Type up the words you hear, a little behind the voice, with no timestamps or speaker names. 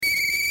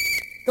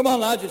Come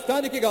on, lads, it's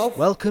time to kick off.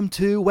 Welcome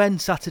to When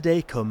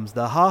Saturday Comes,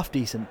 the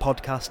half-decent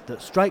podcast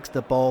that strikes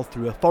the ball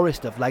through a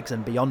forest of legs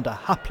and beyond a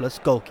hapless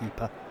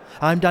goalkeeper.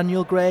 I'm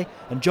Daniel Gray,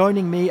 and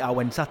joining me are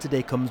When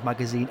Saturday Comes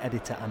magazine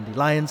editor Andy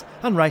Lyons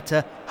and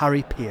writer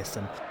Harry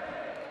Pearson.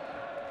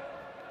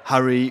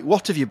 Harry,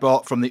 what have you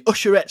brought from the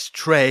usherette's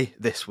tray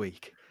this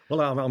week?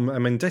 Well,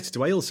 I'm indebted to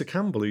Ailsa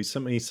Campbell, who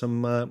sent me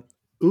some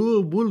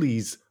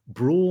Woolies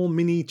Braw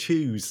Mini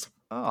Chews.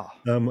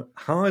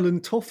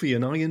 Highland Toffee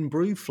and Iron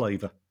Brew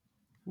flavour.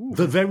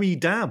 The very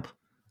dab,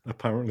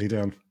 apparently,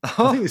 Dan.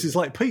 I think this is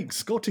like peak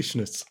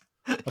Scottishness.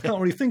 I can't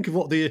really think of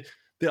what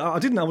I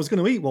didn't know I was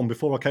going to eat one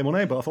before I came on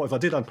air, but I thought if I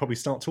did, I'd probably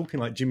start talking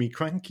like Jimmy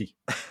Cranky.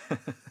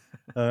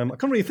 I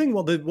can't really think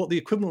what the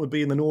equivalent would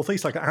be in the North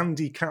East, like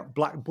Andy Cat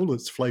Black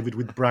Bullets flavoured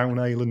with brown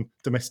ale and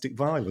domestic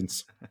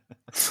violence.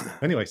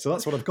 Anyway, so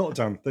that's what I've got,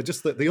 Dan. They're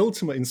just the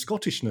ultimate in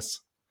Scottishness.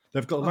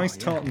 They've got a nice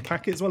tartan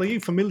packet as well. Are you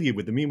familiar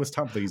with them? You must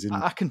have these.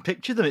 I can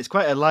picture them. It's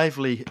quite a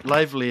lively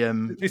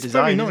It's design,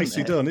 very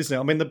nicely done, isn't it?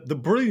 I mean, the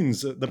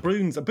Bruins,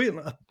 a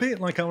bit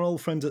like our old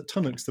friends at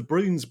Tunnocks. The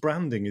Bruins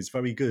branding is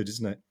very good,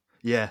 isn't it?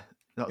 Yeah,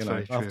 that's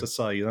very true. I have to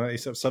say,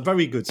 so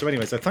very good. So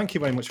anyway, so thank you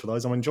very much for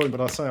those. I'm enjoying,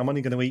 but I say I'm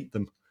only going to eat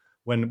them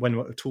when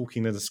we're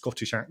talking in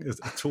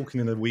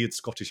a weird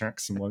Scottish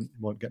accent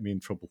won't get me in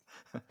trouble.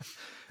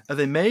 Are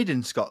they made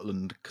in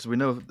Scotland? Because we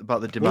know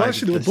about the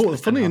demise. Well, actually,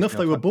 funny enough,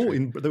 they were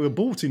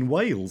bought in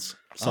Wales.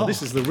 So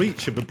this is the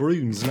reach of the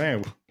Bruins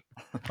now.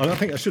 And I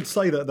think I should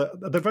say that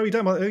they're very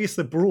damn. Yes,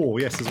 they're Braw,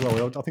 yes, as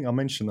well. I think I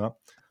mentioned that.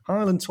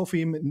 Highland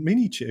Toffee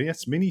Mini Chew,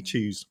 yes, Mini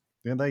Chews.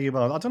 Yeah, there you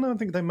are. I don't know. I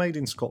think they're made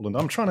in Scotland.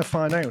 I'm trying to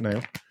find out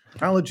now.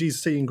 Allergies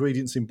see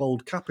ingredients in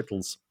bold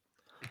capitals.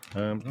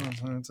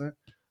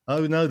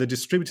 Oh no, they're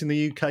distributed in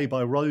the UK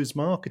by Rose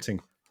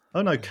Marketing.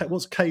 Oh no,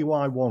 what's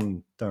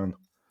KY1, Dan?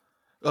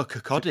 Oh,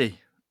 Kirkcaldy.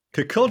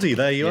 Kirkcaldy,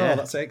 there you are.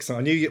 That's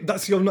excellent. I knew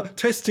that's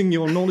testing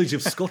your knowledge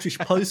of Scottish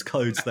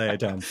postcodes there,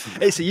 Dan.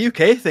 It's a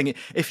UK thing.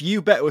 If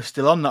You Bet were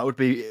still on, that would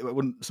be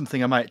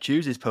something I might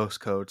choose is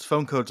postcodes.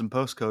 Phone codes and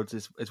postcodes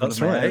is one that's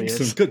of my right. areas.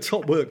 Excellent. Good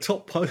top work.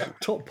 Top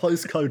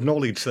postcode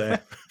knowledge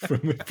there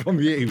from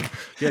you.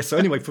 Yeah, so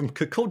anyway, from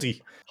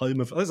Kirkcaldy,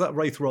 home of... is that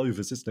Wraith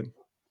Rovers, isn't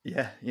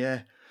it?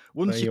 Yeah.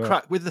 Once you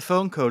crack with the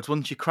phone codes,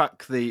 once you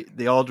crack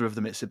the order of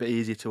them, it's a bit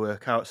easier to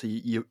work out. So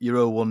your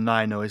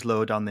 0190 is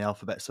lower down the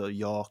alphabet, so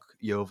York,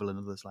 Yeovil, and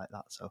others like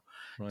that. So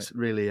it's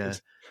really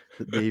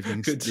the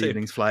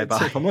evenings fly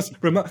by. I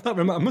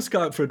must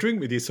go out for a drink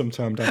with you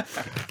sometime, Dan.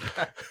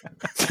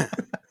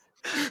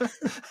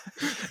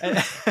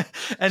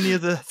 Any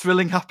other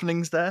thrilling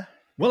happenings there?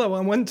 Well,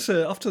 I went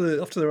to, after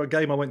the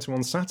game I went to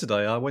on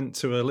Saturday. I went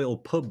to a little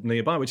pub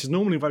nearby, which is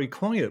normally very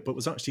quiet, but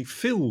was actually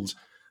filled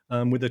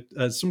with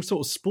some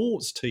sort of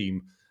sports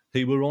team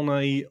who were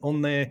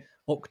on their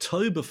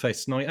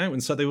Oktoberfest night out,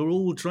 and so they were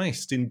all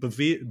dressed in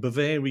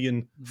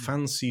Bavarian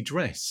fancy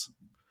dress.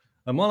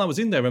 And while I was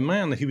in there, a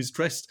man who was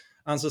dressed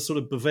as a sort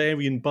of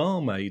Bavarian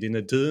barmaid in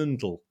a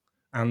dirndl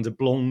and a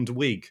blonde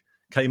wig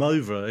came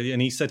over,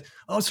 and he said,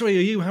 "Oh, sorry,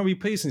 are you Harry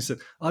Pearson?" He said,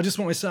 "I just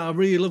want to say I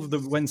really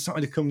love When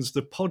Saturday Comes,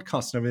 the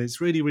podcast and everything.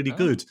 It's really, really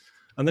good."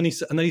 And then he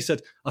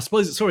said, "I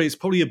suppose it's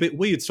probably a bit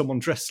weird someone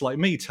dressed like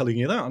me telling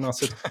you that." And I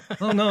said,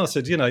 "Oh no," I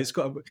said, "it's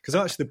got because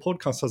actually the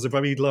podcast has a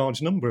very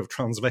large number of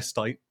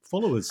transvestite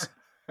followers."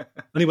 And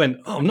he went,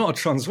 "Oh, I'm not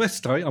a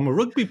transvestite. I'm a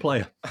rugby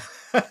player."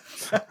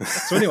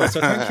 So anyway, so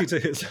thank you to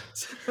his,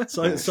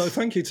 so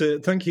thank you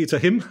to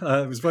him.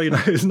 It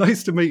was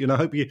nice to meet you, and I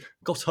hope you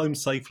got home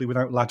safely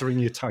without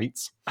laddering your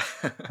tights.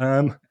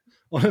 On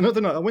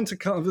another note, I went to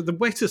the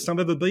wettest I've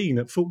ever been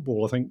at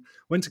football. I think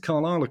went to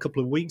Carlisle a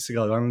couple of weeks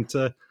ago, and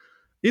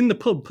in the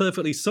pub,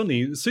 perfectly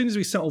sunny. As soon as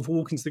we set off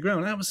walking to the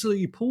ground,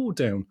 absolutely poured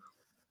down.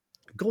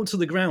 Got to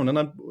the ground,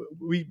 and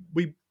we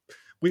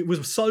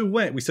were so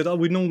wet. We said, "Oh,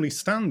 we normally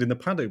stand in the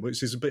paddock,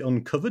 which is a bit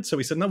uncovered." So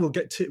we said, "No, we'll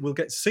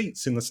get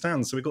seats in the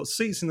stand." So we got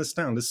seats in the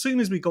stand. As soon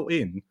as we got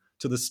in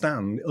to the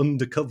stand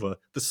under cover,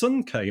 the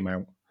sun came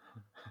out.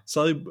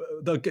 So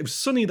it was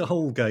sunny the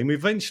whole game. We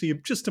eventually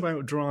just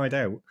about dried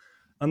out,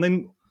 and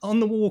then on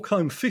the walk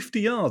home,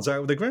 50 yards out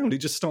of the ground, it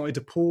just started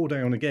to pour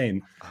down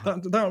again.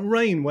 That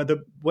rain where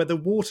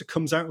the water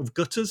comes out of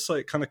gutters, so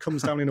it kind of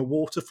comes down in a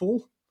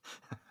waterfall.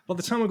 By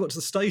the time I got to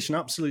the station,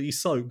 absolutely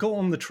soaked, got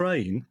on the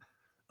train,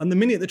 and the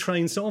minute the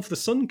train set off, the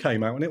sun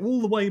came out, and it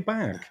all the way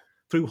back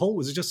through Hull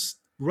was just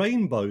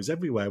rainbows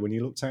everywhere when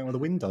you looked out of the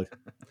window.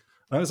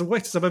 And it was the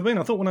wettest I've ever been.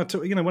 I thought when I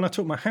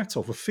took my hat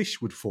off, a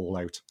fish would fall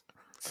out.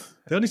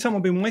 The only time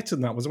I've been wetter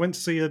than that was I went to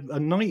see a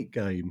night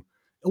game.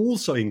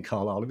 Also in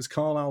Carlisle, it was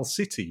Carlisle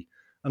City,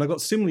 and I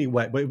got similarly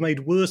wet, but it was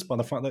made worse by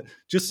the fact that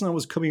just as I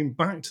was coming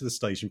back to the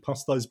station,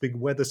 past those big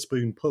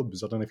Weatherspoon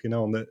pubs, I don't know if you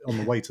know, on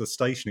the way to the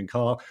station in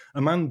Carlisle,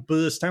 a man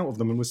burst out of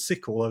them and was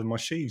sick all over my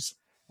shoes.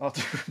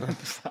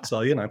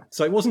 So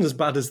so it wasn't as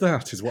bad as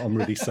that, is what I'm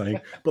really saying.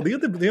 But the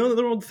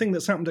other odd thing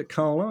that's happened at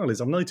Carlisle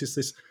is I've noticed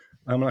this,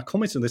 and I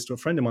commented on this to a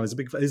friend of mine,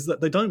 is that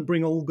they don't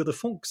bring Olga the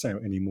Fox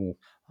out anymore.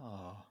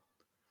 Oh.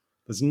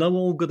 There's no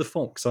Olga the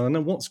Fox. I don't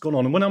know what's gone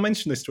on. And when I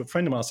mentioned this to a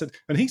friend of mine, I said,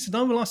 and he said,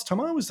 "No, the last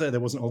time I was there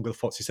wasn't Olga the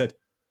Fox." He said,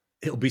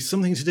 it'll be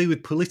something to do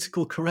with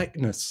political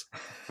correctness.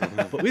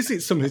 But is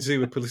it something to do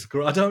with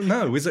political? I don't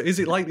know. Is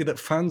it likely that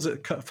fans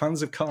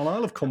of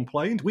Carlisle have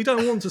complained? We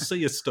don't want to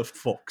see a stuffed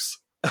fox.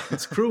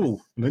 It's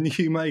cruel and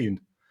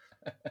inhumane.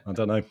 I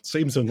don't know.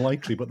 Seems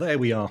unlikely, but there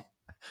we are.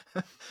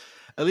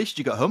 At least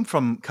you got home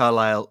from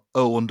Carlisle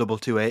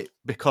 01228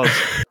 because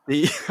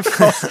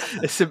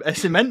a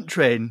cement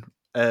train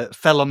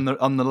fell on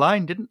the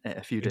line, didn't it?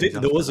 A few days.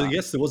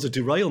 There was a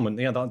derailment.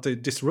 Yeah,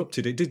 that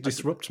disrupted. It did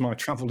disrupt my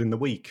travel in the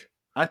week.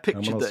 I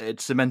pictured that it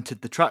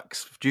cemented the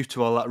tracks due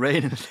to all that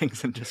rain and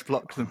things and just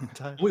blocked them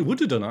entirely. Well, it would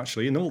have done,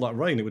 actually. In all that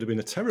rain, it would have been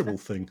a terrible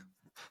thing.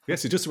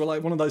 Yes, it's just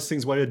like one of those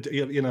things where,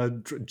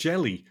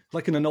 jelly,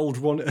 like in an old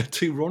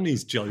Two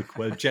Ronnies joke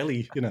where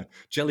jelly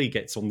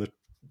gets on the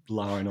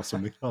line or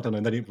something. I don't know,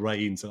 and then it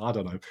rains. I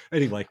don't know.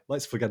 Anyway,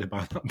 let's forget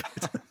about that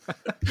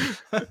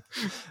bit.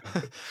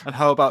 And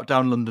how about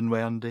down London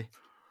way, Andy?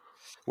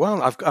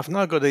 Well, I've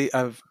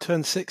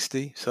turned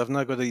 60, so I've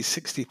now got a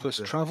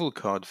 60+ travel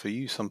card for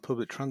use on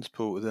public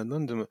transport within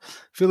London. I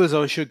feel as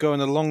though I should go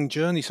on a long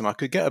journey somewhere. I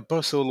could get a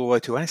bus all the way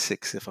to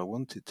Essex if I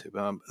wanted to,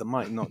 but I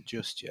might not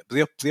just yet.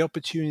 But the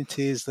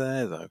opportunity is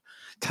there, though.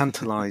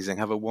 Tantalising.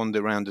 Have a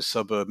wander around a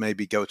suburb,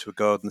 maybe go to a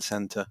garden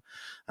centre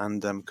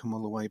and come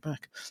all the way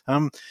back.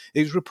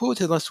 It was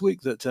reported last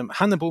week that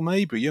Hannibal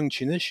Mabry, young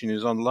Tunisian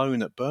who's on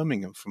loan at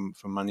Birmingham from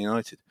Man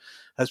United,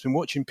 has been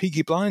watching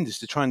Peaky Blinders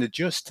to try and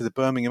adjust to the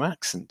Birmingham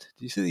accent.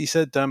 Do you see? He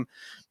said,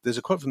 there's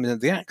a quote from him,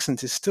 the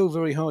accent is still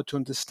very hard to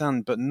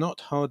understand, but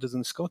not harder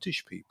than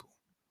Scottish people.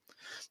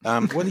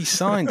 When he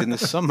signed in the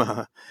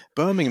summer,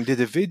 Birmingham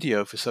did a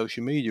video for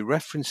social media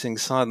referencing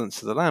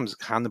Silence of the Lambs,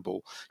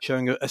 Hannibal,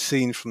 showing a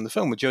scene from the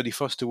film where Jodie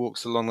Foster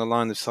walks along the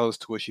line of cells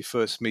to where she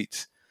first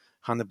meets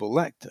Hannibal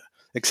Lecter.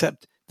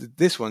 Except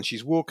this one,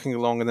 she's walking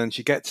along and then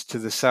she gets to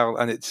the cell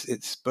and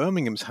it's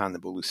Birmingham's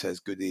Hannibal who says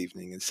good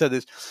evening. And so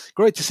it's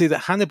great to see that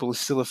Hannibal is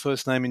still a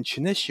first name in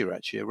Tunisia,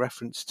 actually, a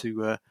reference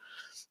to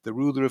the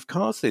ruler of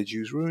Carthage,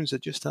 whose ruins are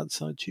just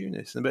outside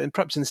Tunis. And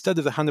perhaps instead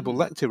of the Hannibal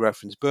Lecter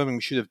reference,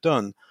 Birmingham should have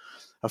done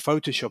a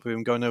Photoshop of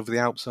him going over the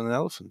Alps on an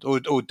elephant,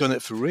 or done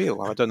it for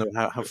real. I don't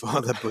know how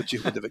far their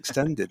budget would have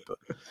extended, but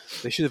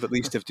they should have at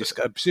least have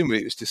discussed.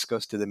 Presumably, it was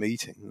discussed at the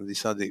meeting, and they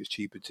decided it was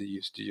cheaper to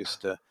just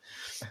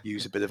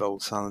use a bit of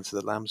old Silence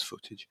of the Lambs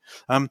footage.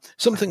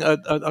 Something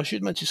I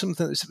should mention,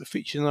 something that's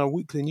featured in our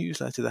weekly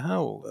newsletter, The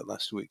Howl,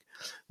 last week,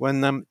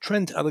 when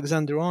Trent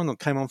Alexander-Arnold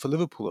came on for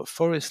Liverpool at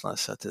Forest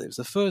last Saturday. It was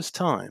the first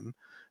time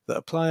that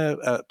a player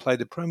played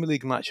a Premier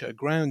League match at a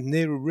ground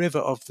near a river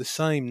of the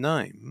same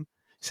name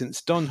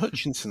since Don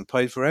Hutchinson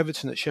played for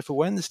Everton at Sheffield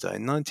Wednesday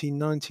in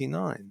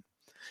 1999.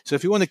 So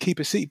if you want to keep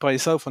a seat by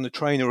yourself on a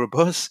train or a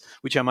bus,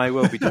 which I may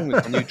well be doing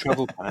with my new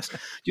travel pass,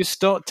 just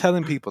start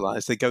telling people that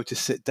as they go to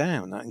sit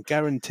down, and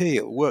guarantee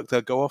it'll work. They'll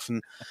go off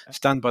and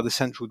stand by the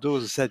central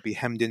doors, as said, be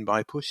hemmed in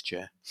by a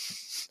pushchair.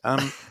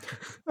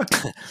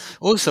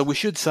 Also, we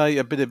should say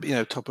a bit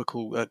of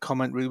topical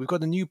comment. Really, we've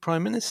got a new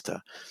Prime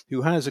Minister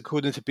who has,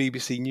 according to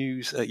BBC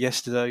News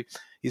yesterday,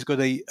 he's got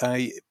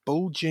a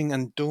bulging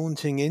and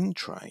daunting in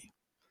tray.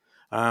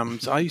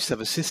 So I used to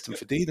have a system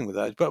for dealing with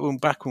that. But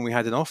back when we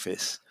had an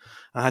office,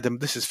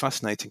 this is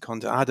fascinating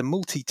content. I had a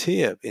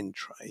multi-tier in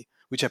tray,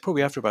 which I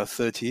probably after about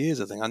 30 years,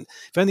 I think. And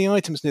if any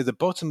items near the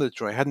bottom of the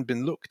tray hadn't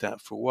been looked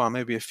at for a while,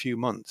 maybe a few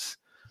months,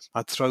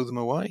 I'd throw them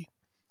away.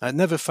 It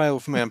never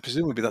failed for me, and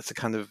presumably that's the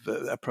kind of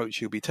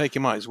approach you'll be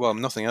taking. Might as well.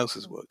 Nothing else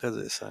has worked, has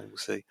it? So we'll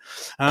see.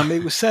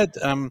 It was said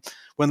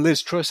when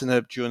Liz Truss,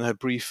 during her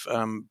brief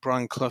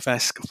Brian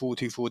Clough-esque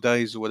 44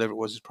 days or whatever it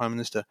was as Prime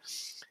Minister,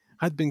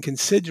 had been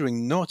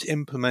considering not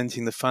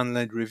implementing the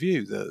fan-led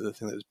review, the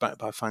thing that was backed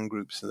by fan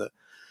groups, that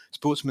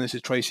Sports Minister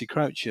Tracy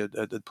Crouch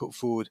had put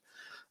forward,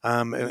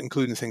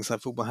 including things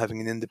like football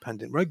having an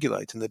independent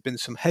regulator. And there'd been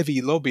some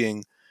heavy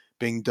lobbying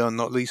being done,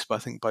 not least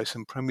by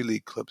some Premier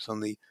League clubs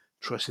on the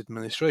Truss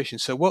administration.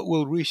 So what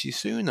will Rishi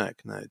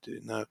Sunak now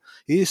do? Now,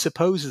 he is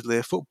supposedly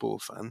a football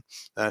fan,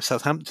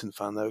 Southampton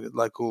fan, though,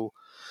 like all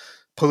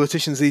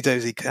politicians these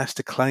days, he has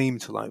to claim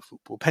to like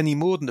football. Penny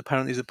Mordaunt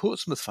apparently is a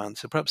Portsmouth fan,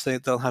 so perhaps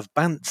they'll have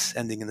bants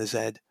ending in a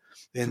Z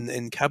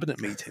in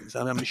cabinet meetings.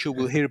 And I'm sure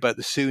we'll hear about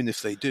this soon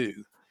if they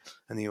do.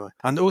 Anyway,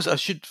 and also I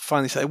should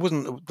finally say, it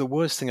wasn't the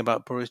worst thing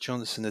about Boris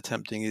Johnson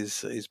attempting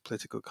his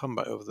political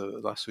comeback over the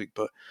last week,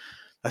 but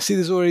I see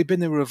there's already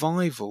been a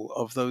revival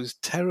of those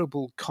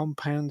terrible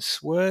compound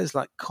swears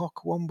like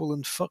cock, womble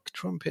and fuck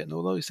trumpet and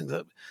all those things.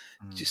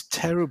 Just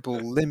terrible,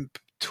 limp,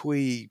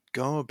 twee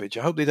garbage.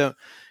 I hope they don't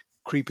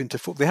creep into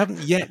football. They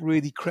haven't yet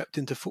really crept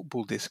into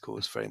football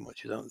discourse very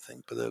much, I don't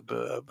think, but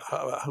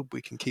I hope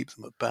we can keep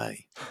them at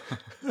bay.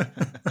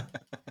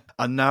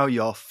 And now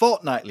your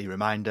fortnightly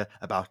reminder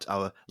about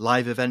our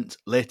live event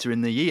later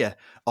in the year.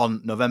 On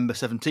November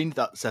 17th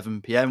at 7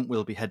 p.m,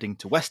 we'll be heading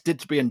to West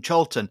Didsbury and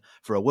Chorlton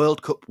for a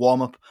World Cup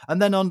warm-up.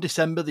 And then on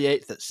December the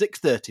 8th at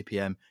 6:30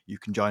 p.m, you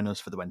can join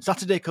us for the When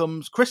Saturday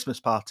Comes Christmas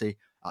party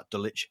at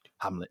Dulwich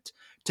Hamlet.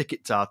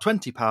 Tickets are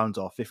 £20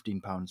 or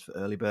 £15 for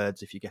early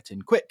birds if you get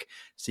in quick.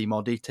 See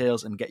more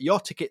details and get your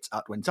tickets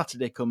at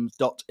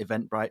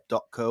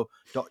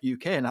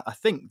whensaturdaycomes.eventbrite.co.uk. And I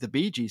think the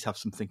Bee Gees have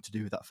something to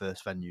do with that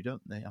first venue,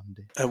 don't they,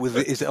 Andy?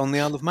 Is it on the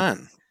Isle of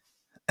Man?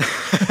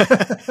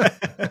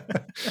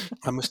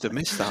 I must have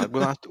missed that.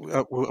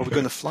 Are we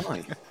going to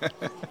fly?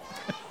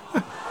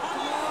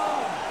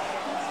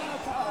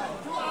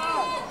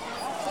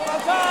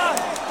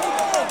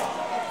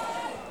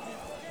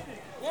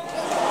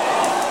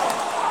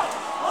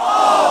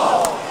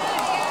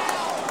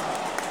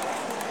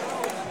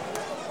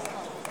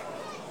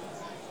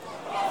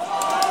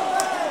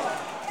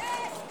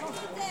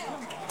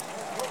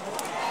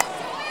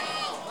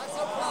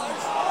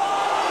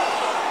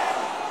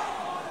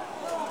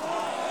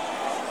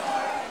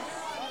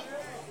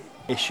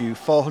 Issue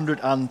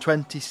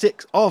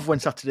 426 of When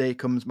Saturday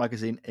Comes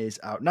magazine is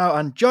out now,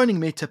 and joining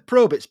me to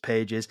probe its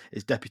pages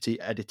is Deputy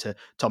Editor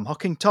Tom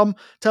Hocking. Tom,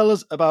 tell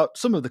us about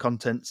some of the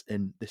contents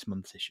in this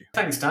month's issue.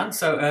 Thanks, Dan.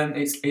 So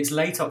it's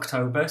late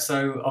October,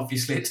 so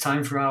obviously it's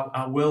time for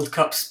our World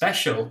Cup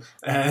special,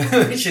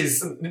 which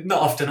is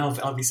not often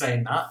I'll be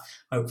saying that,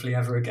 hopefully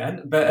ever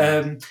again.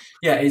 But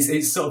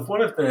it's sort of one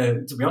of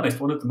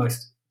the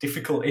most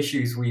difficult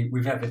issues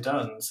we've ever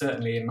done,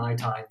 certainly in my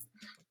time.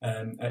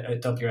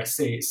 At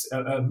WSC, it's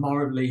a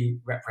morally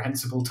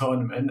reprehensible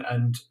tournament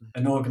and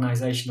an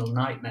organisational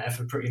nightmare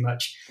for pretty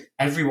much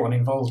everyone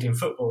involved in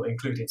football,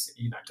 including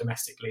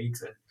domestic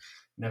leagues and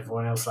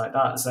everyone else like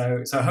that.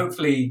 So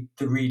hopefully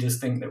the readers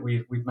think that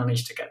we've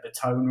managed to get the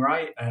tone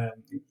right.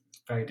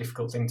 Very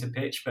difficult thing to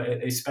pitch, but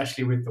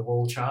especially with the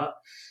wall chart,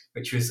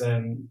 which was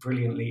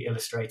brilliantly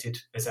illustrated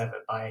as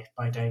ever by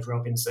Dave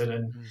Robinson,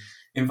 and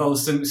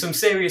involves some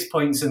serious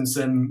points and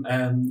some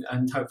and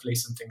hopefully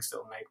some things that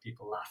will make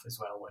people laugh as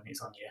well when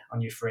it's on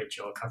your fridge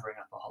or covering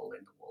up a hole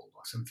in the wall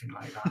or something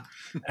like that.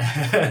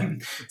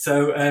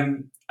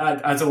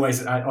 As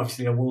always,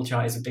 obviously a wall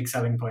chart is a big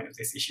selling point of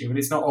this issue, but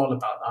it's not all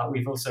about that.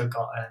 We've also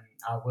got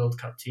our World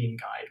Cup team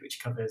guide,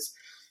 which covers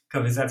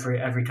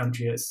every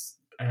country that's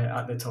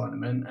at the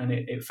tournament, and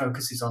it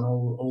focuses on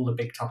all the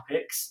big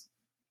topics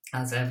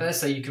as ever.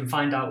 So you can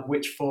find out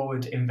which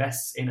forward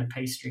invests in a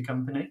pastry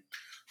company,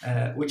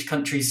 which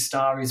country's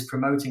star is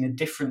promoting a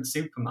different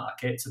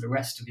supermarket to the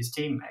rest of his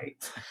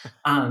teammates,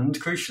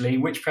 and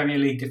crucially, which Premier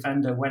League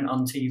defender went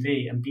on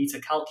TV and beat a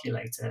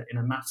calculator in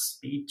a maths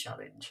speed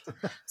challenge.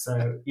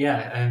 So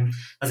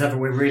as ever,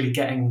 we're really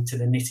getting to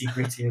the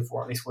nitty-gritty of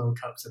what this World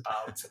Cup's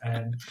about,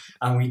 and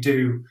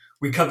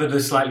we cover the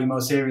slightly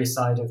more serious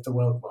side of the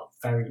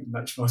very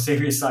much more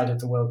serious side of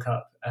the World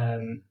Cup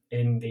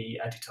in the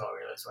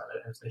editorial as well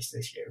of this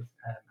issue,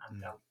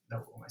 and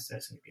there'll almost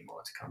certainly be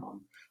more to come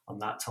on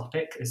that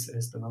topic as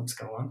the months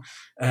go on.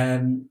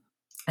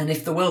 And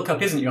if the World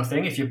Cup isn't your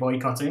thing, if you're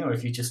boycotting or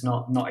if you're just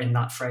not in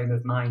that frame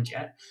of mind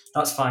yet,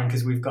 that's fine,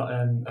 because we've got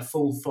a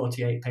full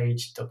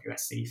 48-page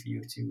WSC for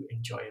you to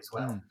enjoy as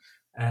well.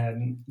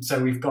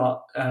 So we've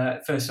got,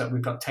 first up,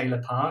 we've got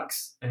Taylor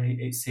Parks.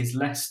 It's his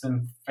less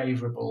than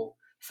favourable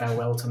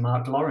farewell to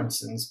Mark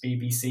Lawrenson's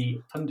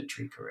BBC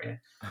punditry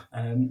career.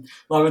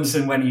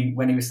 Lawrenson,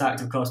 when he was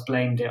sacked, of course,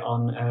 blamed it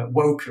on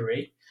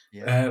wokery,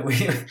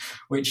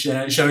 which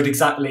showed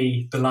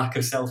exactly the lack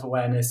of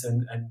self-awareness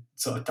and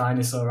sort of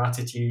dinosaur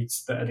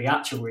attitudes that are the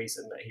actual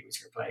reason that he was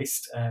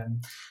replaced,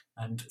 and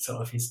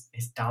sort of his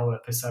dour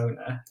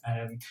persona.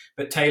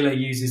 But Taylor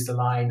uses the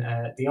line,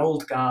 the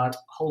old guard,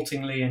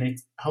 halting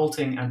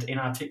and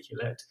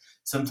inarticulate,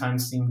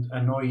 sometimes seemed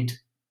annoyed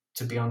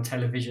to be on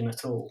television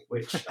at all,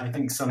 which I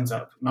think sums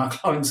up Mark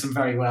Lawrenson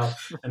very well.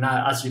 And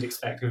as you'd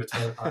expect with a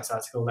Taylor Parks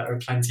article, there are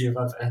plenty of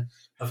other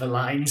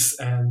lines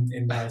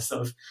in there.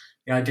 Sort of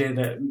the idea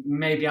that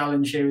maybe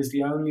Alan Shearer is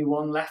the only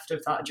one left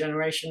of that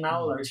generation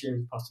now, although Shearer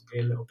is possibly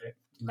a little bit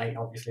late,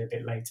 obviously a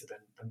bit later than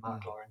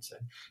Mark Lawrenson.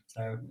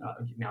 So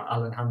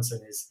Alan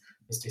Hansen has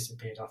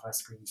disappeared off our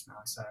screens now.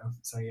 So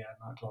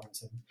Mark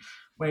Lawrenson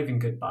waving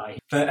goodbye.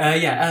 But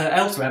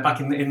elsewhere, back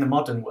in the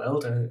modern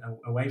world,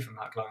 away from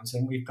Mark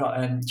Lawrenson, we've got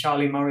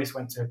Charlie Morris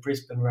went to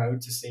Brisbane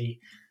Road to see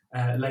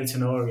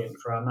Leyton Orient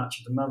for our match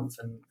of the month,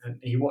 and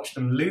he watched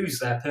them lose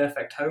their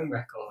perfect home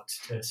record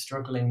to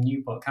struggling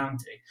Newport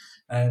County.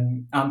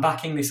 I'm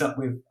backing this up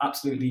with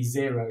absolutely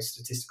zero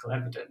statistical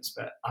evidence,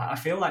 but I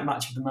feel like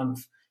match of the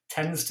month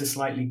tends to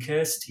slightly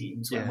curse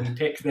teams when we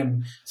pick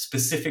them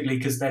specifically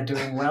because they're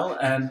doing well.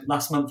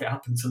 Last month it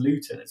happened to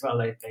Luton as well.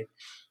 They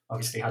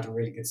obviously had a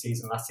really good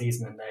season last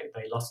season, and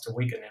they lost to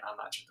Wigan in our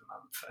match of the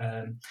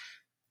month.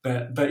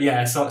 But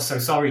so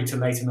sorry to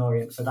Leyton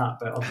Orient for that.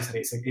 But obviously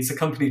it's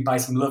accompanied by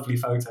some lovely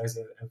photos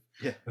of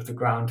the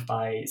ground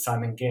by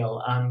Simon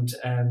Gill, and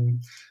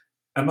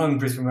among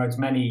Brisbane Road's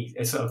many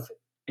sort of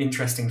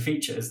interesting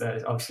features,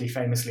 there's obviously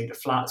famously the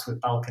flats with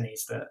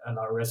balconies that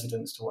allow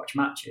residents to watch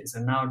matches,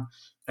 and now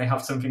they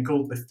have something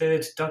called the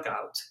third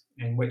dugout,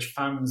 in which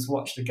fans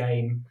watch the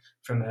game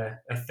from a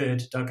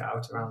third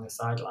dugout around the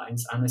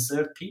sidelines, and they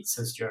serve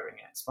pizzas during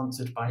it,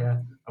 sponsored by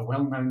a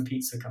well-known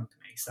pizza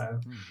company. So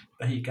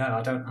there you go.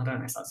 I don't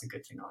know if that's a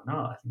good thing or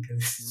not. I think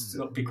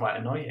it'll be quite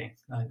annoying.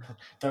 I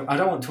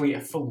don't want to eat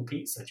a full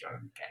pizza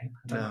during the game.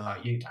 I don't know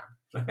about you, Dan.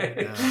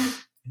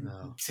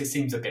 No. It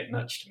seems a bit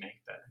much to me,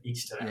 but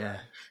each to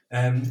their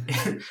own.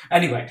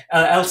 Anyway,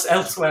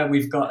 elsewhere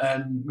we've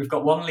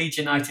got one Leeds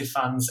United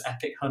fan's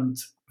epic hunt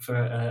for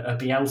a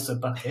Bielsa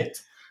bucket,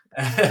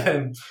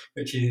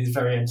 which is a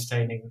very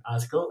entertaining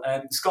article.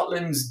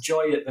 Scotland's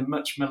joy at the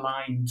much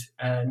maligned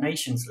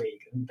Nations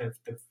League, and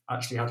they've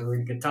actually had a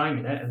really good time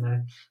in it, and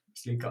they've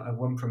actually got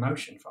one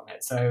promotion from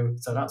it. So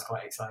that's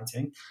quite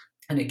exciting,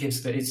 and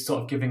it's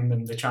sort of giving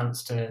them the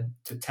chance to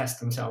test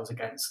themselves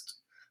against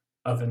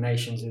other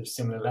nations of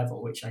similar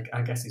level, which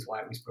I guess is why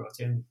it was brought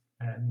in,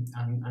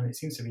 and it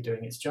seems to be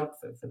doing its job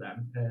for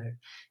them.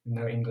 Even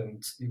though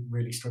England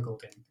really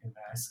struggled in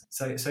theirs.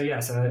 So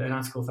an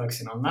article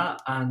focusing on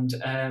that, and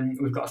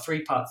we've got a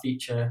 3-part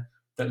feature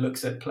that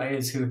looks at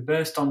players who have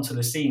burst onto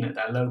the scene at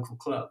their local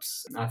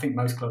clubs. And I think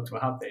most clubs will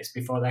have this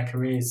before their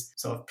careers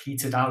sort of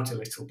petered out a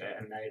little bit,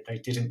 and they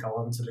didn't go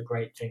on to the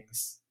great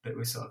things that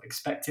was sort of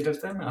expected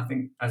of them. I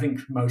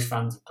think most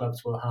fans of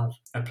clubs will have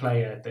a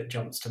player that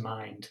jumps to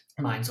mind.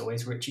 Mine's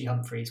always Richie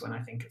Humphreys when I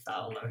think of that,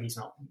 although he's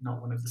not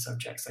one of the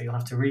subjects. So you'll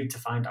have to read to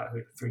find out who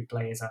the 3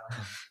 players are.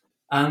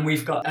 And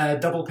we've got a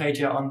double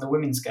pager on the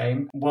women's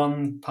game.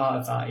 One part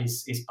of that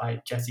is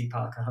by Jessie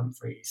Parker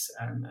Humphreys,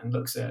 and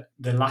looks at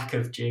the lack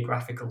of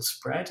geographical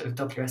spread of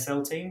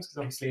WSL teams. Because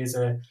obviously, as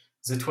a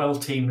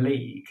 12-team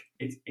league,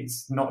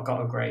 it's not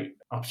got a great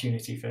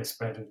opportunity for a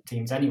spread of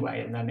teams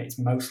anyway, and then it's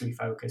mostly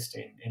focused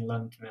in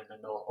London and the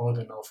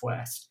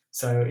Northwest.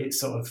 So it's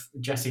sort of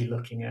Jessie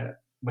looking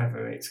at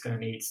whether it's going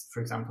to need,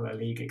 for example, a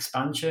league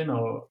expansion,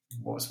 or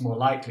what's more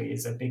likely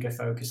is a bigger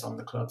focus on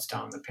the clubs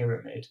down the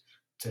pyramid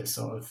to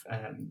sort of,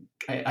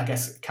 I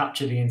guess,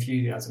 capture the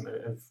enthusiasm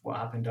of what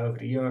happened over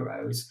the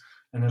Euros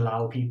and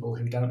allow people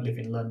who don't live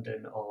in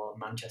London or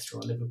Manchester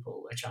or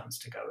Liverpool a chance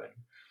to go and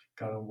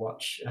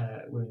watch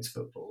women's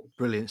football.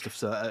 Brilliant stuff,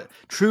 sir.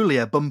 Truly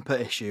a bumper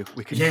issue.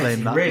 We can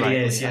claim that. It really rightly,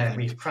 is, yeah.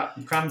 We've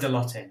crammed a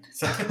lot in.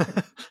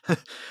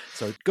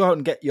 So go out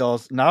and get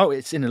yours now.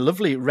 It's in a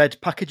lovely red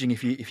packaging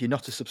if you're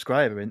not a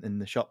subscriber in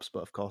the shops,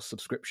 but of course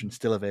subscription's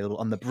still available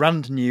on the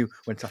brand new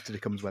When Saturday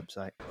Comes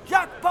website.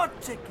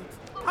 Jackpot tickets,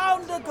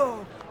 £1 a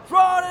goal,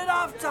 drawn at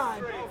half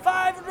time,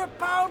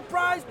 £500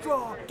 prize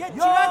draw. Get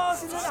your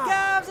hats and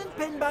scarves and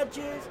pin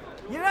badges.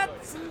 Your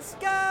hats and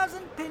scarves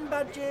and pin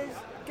badges.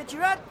 Get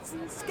your hats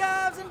and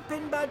scarves and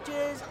pin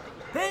badges.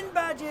 Pin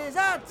badges,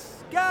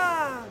 hats,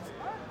 scarves.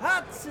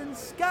 Hats and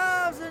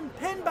scarves and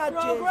pin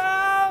badges.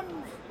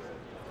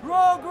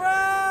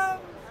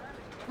 Programmes!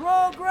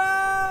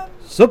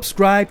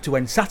 Subscribe to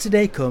When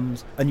Saturday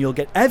Comes and you'll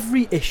get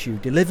every issue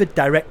delivered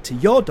direct to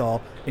your door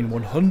in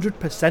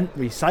 100%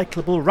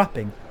 recyclable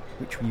wrapping,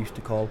 which we used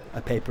to call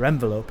a paper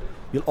envelope.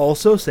 You'll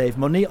also save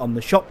money on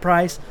the shop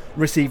price,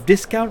 receive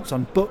discounts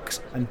on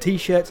books and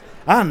t-shirts,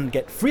 and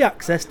get free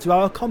access to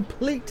our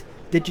complete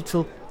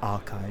digital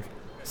archive.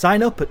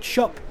 Sign up at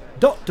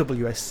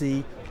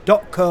shop.wsc.co.uk.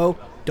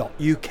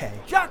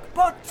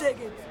 Jackpot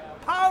tickets,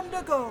 £1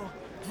 a goal,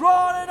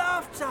 drawn at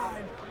half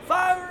time,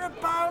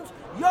 £500,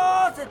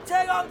 yours to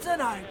take on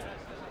tonight.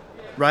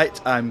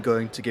 Right, I'm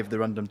going to give the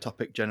random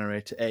topic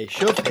generator a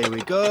shove. Here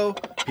we go.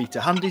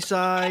 Peter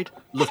Handyside,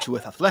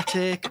 Lutterworth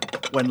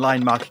Athletic, when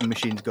line marking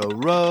machines go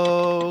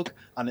rogue,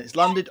 and it's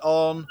landed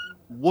on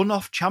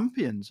one-off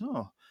champions.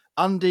 Oh,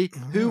 Andy,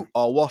 who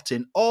or what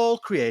in all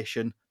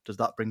creation does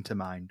that bring to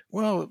mind?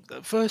 Well,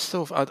 first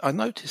off, I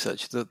noticed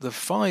actually that the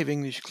 5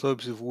 English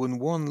clubs have won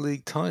 1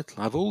 league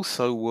title. Have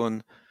also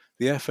won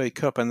the FA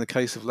Cup, and in the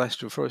case of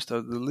Leicester Forest,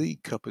 the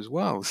League Cup as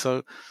well.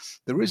 So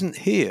there isn't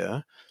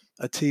here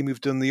a team who've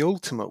done the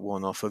ultimate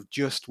one-off of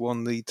just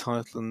 1 league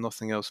title and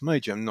nothing else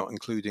major. I'm not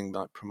including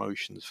like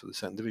promotions for the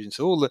second division.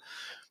 So all the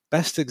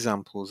best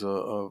examples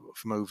are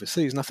from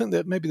overseas. And I think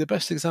that maybe the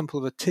best example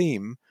of a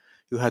team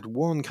who had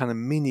one kind of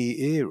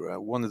mini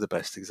era, one of the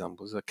best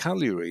examples, are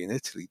Cagliari in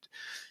Italy.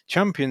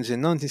 Champions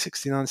in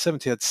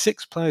 1969-70 had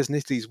 6 players in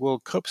Italy's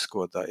World Cup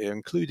squad that year,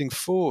 including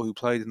 4 who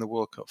played in the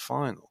World Cup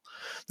final.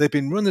 They've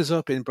been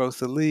runners-up in both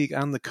the league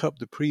and the cup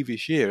the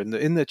previous year. And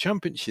in their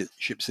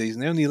championship season,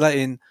 they only let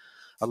in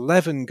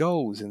 11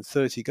 goals in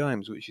 30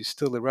 games, which is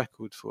still a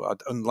record for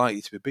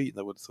unlikely to be beaten,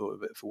 I would have thought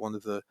of it, for one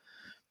of the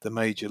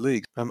major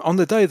leagues. On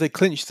the day they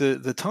clinched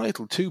the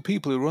title, 2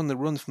 people who were on the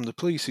run from the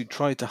police who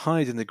tried to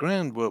hide in the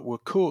ground were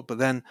caught, but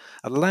then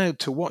allowed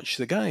to watch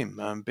the game,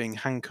 being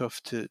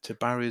handcuffed to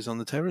barriers on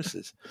the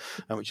terraces,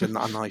 which is a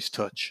nice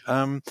touch.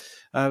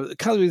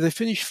 Cagliari, they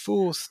finished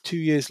 4th 2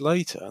 years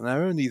later, and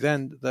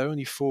they're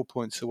only 4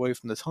 points away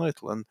from the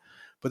title,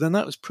 but then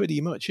that was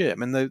pretty much it. I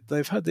mean,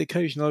 they've had the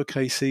occasional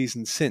okay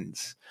season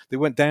since. They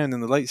went down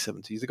in the late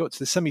 70s. They got to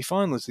the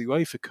semi-finals of the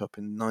UEFA Cup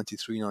in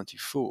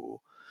 93-94.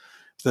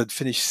 They'd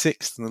finished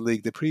 6th in the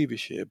league the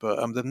previous year,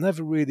 but they've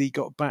never really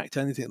got back to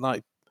anything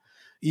like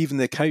even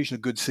the occasional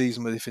good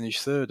season where they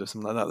finished 3rd or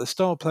something like that. The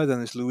star player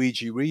then is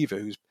Luigi Riva,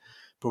 who's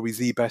probably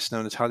the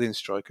best-known Italian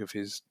striker of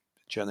his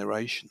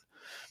generation,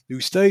 who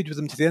stayed with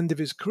them to the end of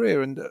his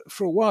career. And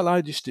for a while,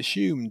 I just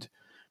assumed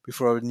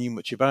before I knew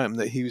much about him,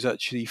 that he was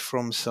actually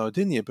from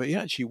Sardinia, but he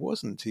actually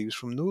wasn't. He was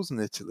from northern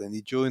Italy, and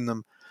he joined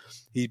them.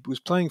 He was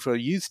playing for a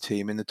youth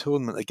team in the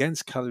tournament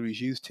against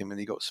Cagliari's youth team, and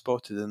he got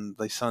spotted, and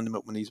they signed him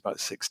up when he was about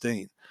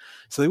 16.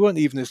 So they weren't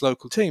even his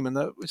local team, and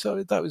that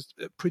was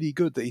pretty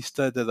good that he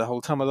stayed there the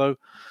whole time. Although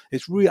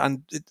it's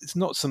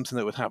not something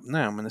that would happen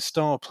now. I mean, a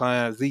star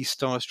player, the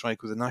star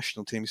striker with the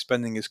national team,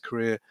 spending his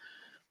career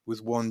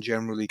with one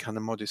generally kind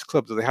of modest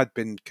club, though they had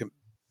been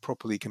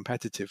properly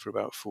competitive for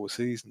about 4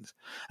 seasons.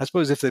 I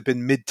suppose if they'd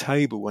been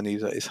mid-table when he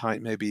was at his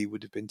height, maybe he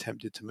would have been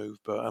tempted to move,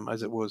 but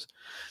as it was,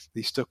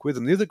 he stuck with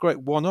them. The other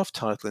great one-off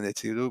title in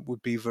Italy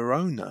would be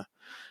Verona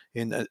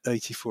in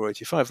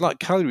 84-85. Like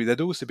Cagliari, they'd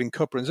also been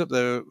cup runners-up.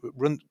 They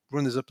were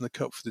runners-up in the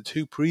cup for the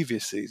 2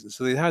 previous seasons,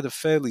 so they had a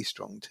fairly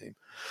strong team.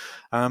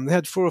 They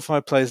had 4 or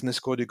 5 players in the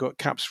squad who got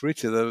caps for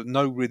Italy. There were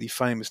no really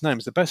famous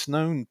names. The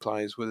best-known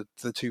players were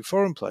the 2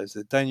 foreign players,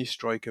 the Danish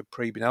striker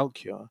Preben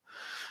Elkjær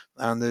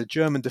and the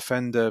German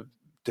defender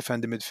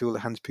midfielder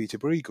Hans-Peter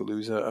Briegel,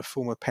 who's a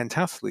former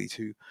pentathlete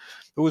who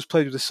always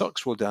played with the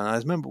socks rolled down. I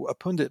remember a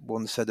pundit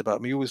once said about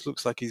him, he always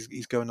looks like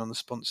he's going on a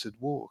sponsored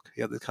walk.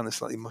 He had the kind of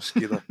slightly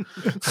muscular,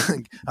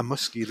 a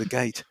muscular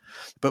gait.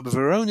 But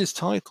Verona's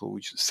title,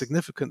 which was a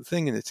significant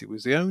thing in it,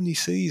 was the only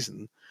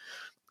season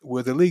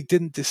where the league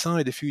didn't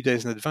decide a few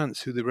days in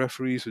advance who the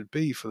referees would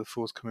be for the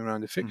forthcoming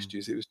round of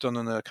fixtures. It was done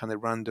on a kind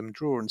of random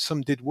draw, and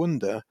some did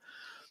wonder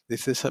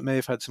if this may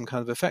have had some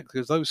kind of effect,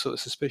 because those sort of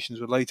suspicions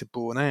were later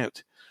borne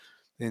out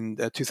in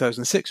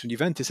 2006 when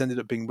Juventus ended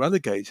up being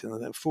relegated,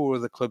 and then 4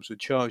 other clubs were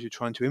charged with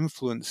trying to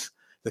influence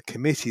the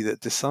committee that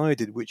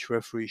decided which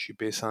referees should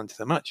be assigned to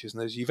the matches.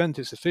 And there's a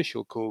Juventus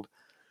official called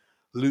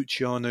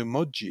Luciano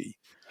Moggi,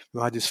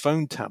 who had his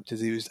phone tapped as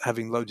he was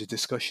having loads of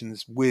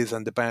discussions with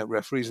and about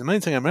referees. The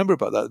main thing I remember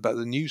about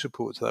the news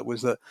report to that,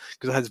 was that,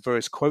 because I had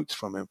various quotes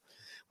from him,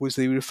 was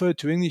that he referred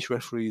to English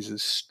referees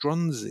as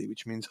stronzi,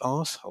 which means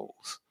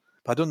arseholes.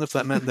 But I don't know if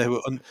that meant they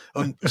were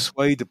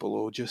unpersuadable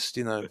or just,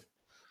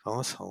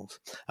 arseholes.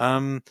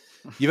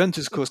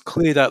 Juventus, of course,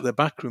 cleared out their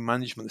backroom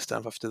management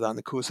staff after that, and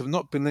of course have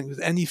not been linked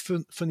with any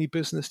funny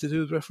business to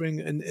do with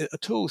refereeing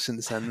at all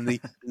since then, in the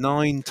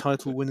 9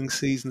 title-winning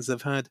seasons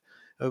they've had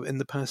in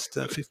the past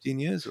 15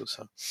 years or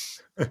so.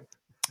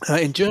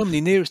 In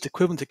Germany, nearest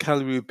equivalent to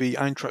Cagliari would be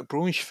Eintracht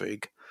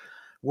Braunschweig,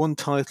 1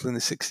 title in the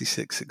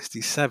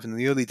 66-67, in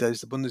the early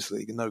days of the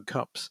Bundesliga, no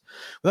cups.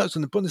 Well, that was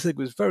when the Bundesliga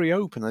was very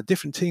open. A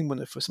different team won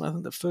it for I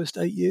think the first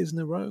 8 years in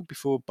a row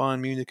before Bayern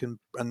Munich and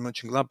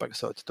Mönchengladbach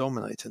started to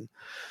dominate. And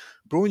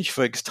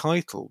Braunschweig's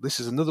title, this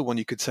is another one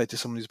you could say to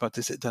someone who's about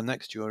to sit down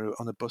next to you or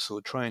on a bus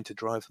or train to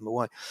drive them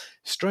away.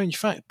 Strange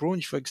fact,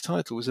 Braunschweig's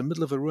title was in the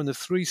middle of a run of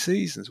 3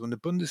 seasons when the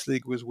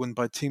Bundesliga was won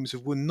by teams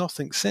who've won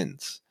nothing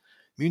since.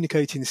 Munich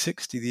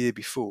 1860 the year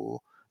before,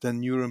 then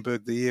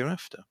Nuremberg the year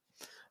after.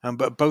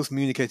 But both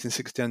Munich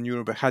 1860 and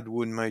Nuremberg had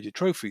won major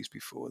trophies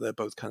before. They're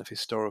both kind of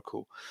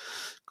historical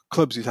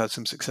clubs who've had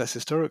some success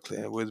historically,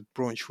 where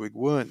Braunschweig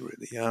weren't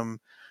really.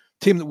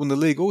 Team that won the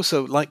league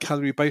also, like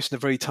Cagliari, based on a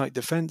very tight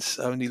defence,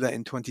 only let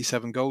in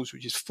 27 goals,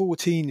 which is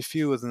 14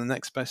 fewer than the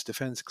next best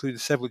defence, including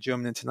several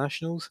German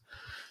internationals.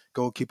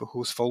 Goalkeeper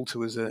Horst Folter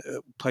was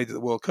played at the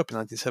World Cup in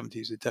 1970.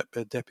 He was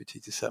a deputy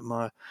to Sepp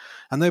Maier.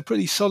 And they were a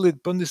pretty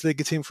solid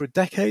Bundesliga team for a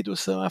decade or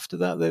so after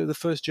that. They were the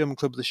first German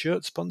club with a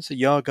shirt sponsor,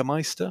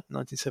 Jagermeister,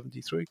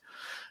 1973.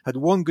 Had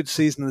 1 good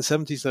season in the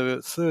 70s. They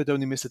were third,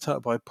 only missed the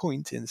title by a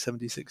point in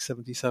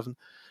 76-77. But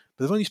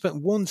they've only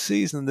spent 1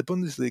 season in the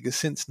Bundesliga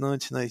since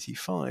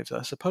 1985. So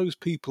I suppose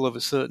people of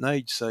a certain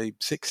age, say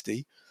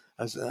 60,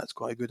 as that's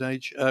quite a good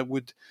age,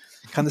 would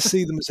kind of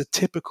see them as a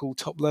typical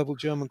top-level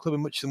German club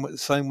in much the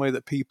same way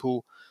that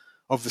people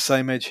of the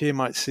same age here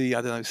might see,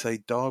 I don't know, say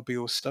Derby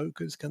or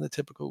Stoke as kind of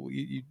typical.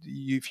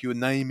 If you were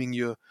naming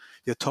your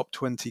top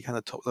 20 kind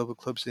of top-level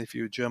clubs, if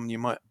you were German, you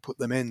might put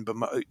them in, but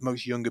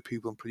most younger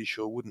people, I'm pretty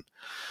sure, wouldn't.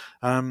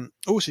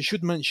 Also,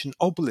 should mention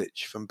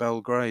Obilic from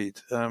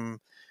Belgrade.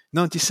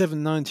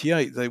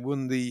 97-98, they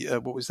won the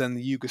what was then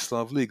the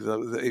Yugoslav League.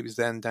 Though it was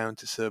then down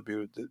to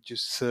Serbia,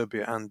 just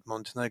Serbia and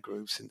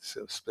Montenegro since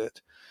split.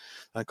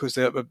 Because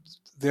the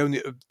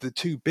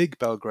 2 big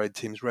Belgrade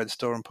teams, Red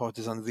Star and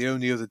Partizan, are the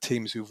only other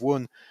teams who've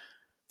won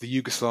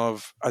the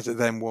Yugoslav, as it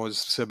then was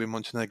Serbia,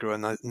 Montenegro,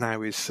 and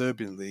now is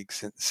Serbian League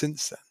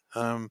since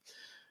then.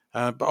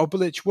 But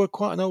Obilic were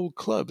quite an old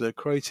club. They were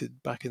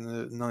created back in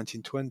the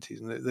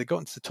 1920s, and they got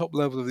into the top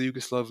level of the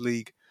Yugoslav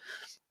League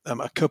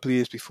a couple of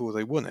years before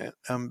they won it,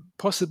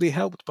 possibly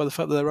helped by the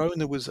fact that their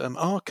owner was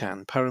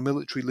Arkan,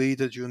 paramilitary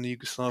leader during the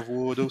Yugoslav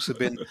War, had also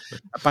been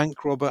a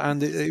bank robber,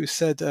 and it was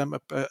said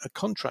a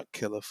contract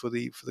killer for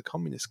the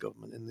communist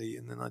government in the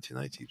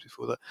 1980s.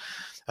 Before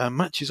that,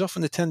 matches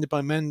often attended by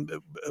men,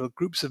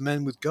 groups of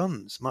men with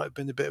guns, might have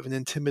been a bit of an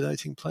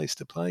intimidating place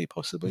to play,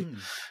 possibly.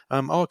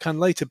 Arkan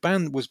later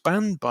was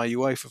banned by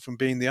UEFA from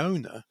being the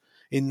owner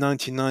in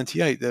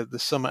 1998, the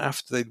summer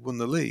after they'd won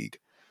the league.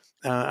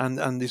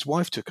 And his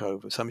wife took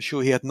over, so I'm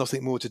sure he had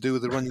nothing more to do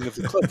with the running of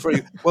the club.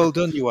 Very well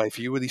done, UEFA.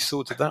 You really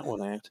sorted that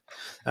one out.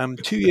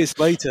 2 years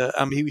later,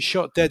 he was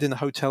shot dead in a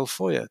hotel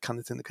foyer, kind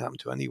of thing that can happen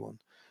to anyone.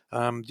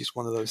 Just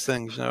one of those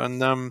things,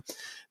 And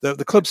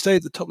the club stayed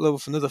at the top level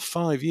for another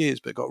 5 years,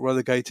 but got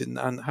relegated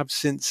and have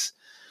since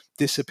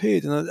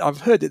disappeared. And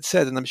I've heard it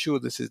said, and I'm sure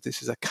this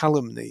is a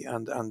calumny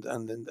and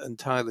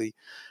entirely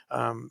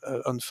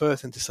unfair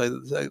thing to say,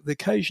 that the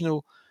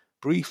occasional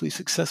briefly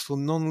successful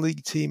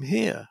non-league team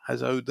here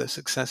has owed their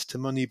success to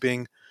money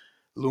being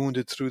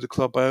laundered through the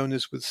club by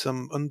owners with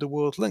some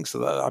underworld links. So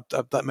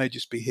that may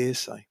just be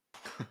hearsay.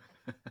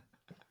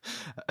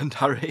 And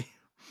Harry?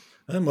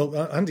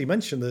 Andy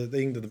mentioned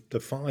the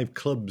 5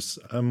 clubs.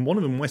 One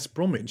of them, West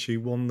Bromwich, who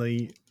won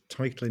the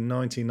title in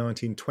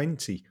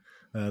 1919-20,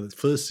 the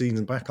first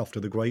season back after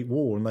the Great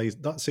War. And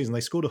that season they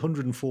scored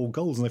 104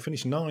 goals and they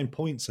finished 9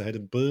 points ahead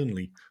of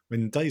Burnley.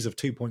 In days of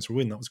 2 points for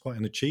win, that was quite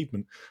an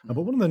achievement.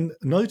 But one of the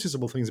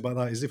noticeable things about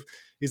that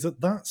is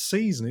that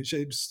season, it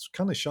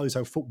kind of shows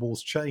how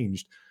football's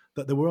changed,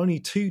 that there were only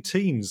 2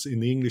 teams in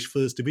the English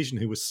First Division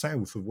who were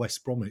south of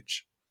West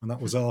Bromwich, and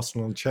that was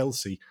Arsenal and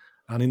Chelsea.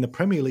 And in the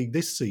Premier League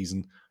this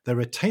season, there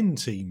are 10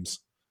 teams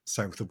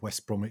south of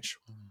West Bromwich.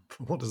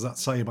 What does that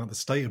say about the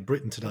state of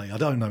Britain today? I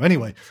don't know.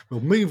 Anyway,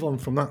 we'll move on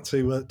from that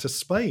to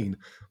Spain,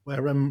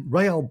 where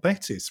Real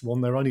Betis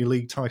won their only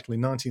league title in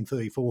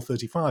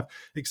 1934-35,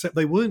 except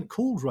they weren't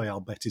called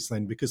Real Betis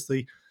then because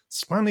the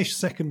Spanish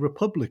Second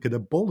Republic had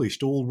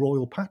abolished all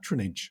royal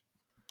patronage.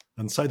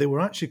 And so they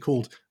were actually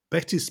called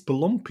Betis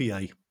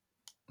Balompié.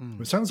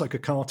 It sounds like a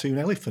cartoon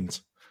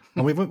elephant.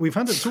 And we've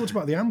had it talked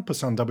about the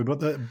ampersand, Abby, but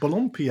the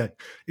Balompié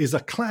is a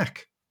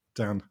claque,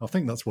 Dan. I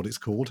think that's what it's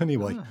called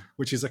anyway,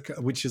 which is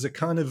a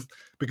kind of,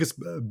 because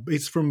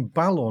it's from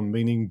ballon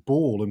meaning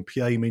ball and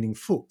pied meaning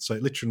foot, so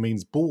it literally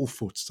means ball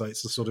foot. So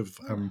it's a sort of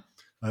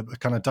a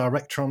kind of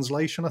direct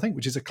translation, I think,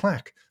 which is a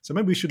claque. So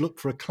maybe we should look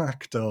for a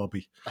claque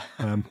derby.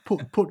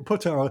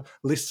 Put our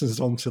listeners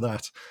onto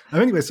that.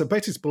 Anyway, so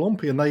Betis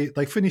Balompié, and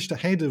they finished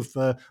ahead of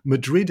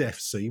Madrid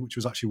FC, which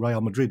was actually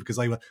Real Madrid, because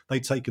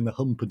they'd taken the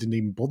hump and didn't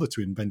even bother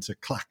to invent a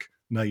claque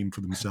name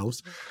for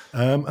themselves.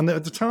 And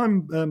at the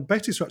time,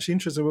 Betis were actually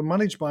interested. They were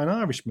managed by an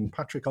Irishman,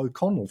 Patrick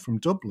O'Connell from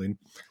Dublin,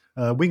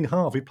 wing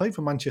half. He played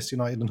for Manchester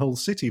United and Hull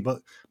City,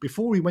 but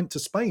before he went to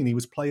Spain, he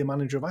was player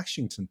manager of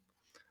Ashington.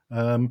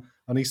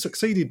 And he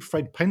succeeded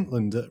Fred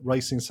Pentland at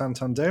Racing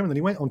Santander, and then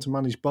he went on to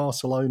manage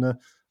Barcelona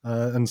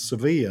and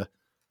Sevilla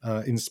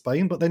in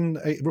Spain. But then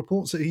it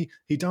reports that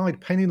he died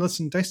penniless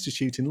and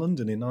destitute in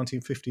London in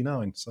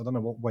 1959. So I don't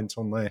know what went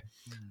on there.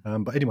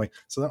 But anyway,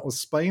 so that was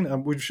Spain.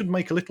 And we should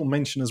make a little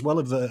mention as well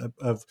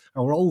of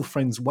our old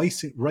friends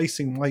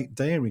Racing White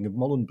Daring of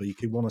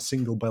Molenbeek, who won a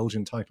single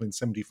Belgian title in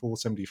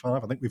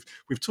 74-75. I think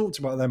we've talked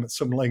about them at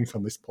some length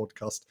on this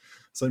podcast.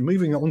 So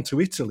moving on to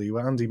Italy,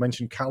 where Andy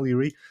mentioned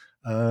Cagliari,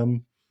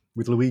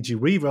 with Luigi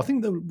Riva. I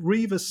think that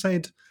Riva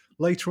said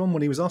later on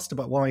when he was asked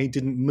about why he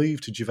didn't move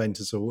to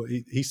Juventus, or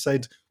he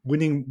said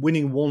winning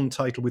 1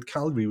 title with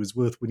Cagliari was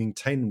worth winning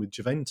 10 with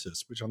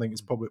Juventus, which I think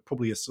is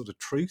probably a sort of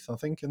truth, I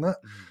think, in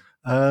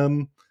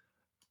that.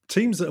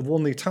 Teams that have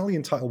won the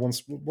Italian title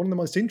once, one of the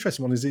most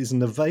interesting ones is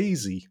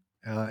Nevesi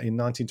in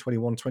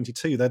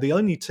 1921-22. They're the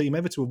only team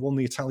ever to have won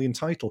the Italian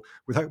title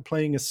without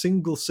playing a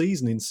single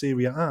season in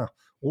Serie A,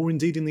 or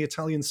indeed in the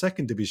Italian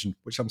second division,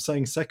 which I'm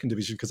saying second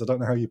division because I don't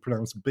know how you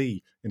pronounce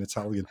B in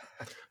Italian.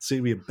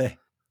 Serie B,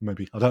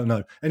 maybe. I don't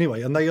know.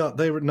 Anyway, and they're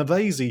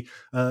Nevesi,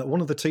 one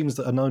of the teams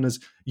that are known as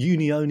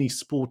Unione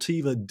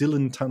Sportiva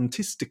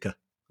Dilettantistica,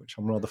 which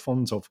I'm rather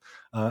fond of.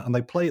 And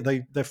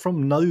they're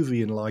from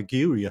Novi in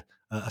Liguria,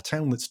 a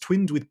town that's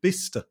twinned with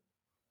Bicester,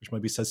 which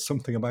maybe says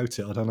something about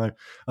it, I don't know.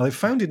 They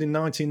founded in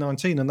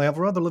 1919, and they have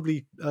a rather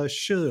lovely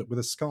shirt with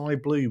a sky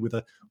blue with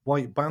a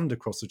white band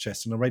across the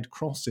chest and a red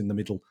cross in the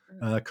middle,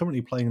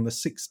 currently playing in the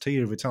 6th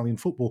tier of Italian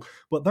football.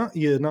 But that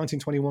year,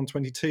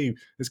 1921-22,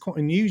 is quite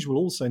unusual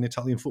also in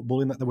Italian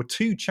football in that there were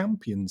 2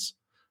 champions,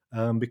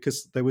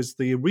 because there was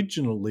the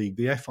original league,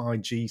 the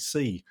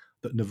FIGC,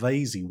 that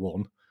Nevesi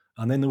won,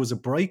 and then there was a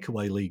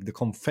breakaway league, the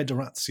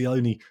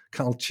Confederazione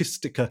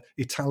Calcistica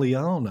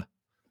Italiana,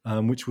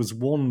 which was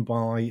won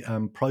by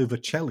Pro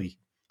Vercelli,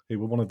 who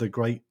were one of the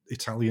great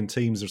Italian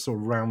teams sort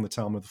of around the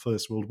time of the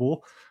First World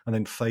War and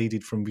then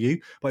faded from view.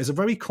 But it's a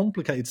very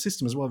complicated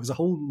system as well. There's a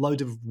whole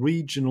load of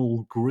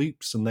regional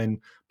groups and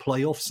then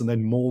playoffs and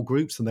then more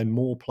groups and then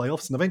more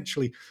playoffs. And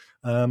eventually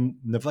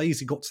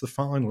Nevesi got to the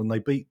final and they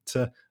beat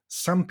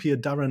Sampia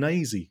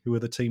Daranese, who were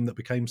the team that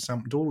became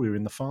Sampdoria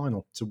in the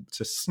final,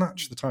 to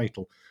snatch the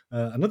title.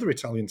 Another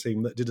Italian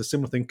team that did a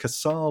similar thing,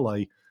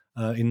 Casale,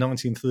 in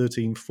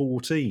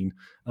 1913-14,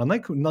 and they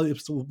could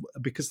notice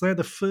because they're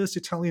the first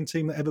Italian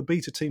team that ever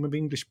beat a team of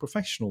English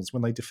professionals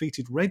when they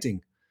defeated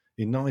Reading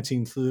in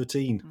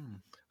 1913.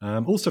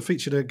 Also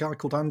featured a guy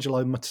called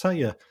Angelo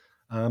Mattea,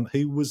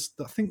 who was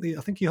I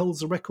think he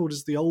holds the record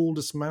as the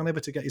oldest man ever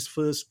to get his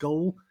first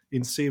goal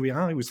in Serie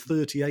A. He was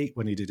 38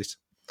 when he did it,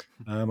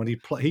 and he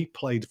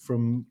played for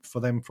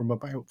them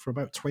for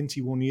about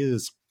 21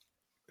 years.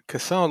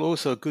 Casale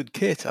also a good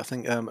kit, I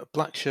think.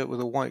 Black shirt with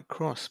a white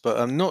cross,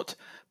 but not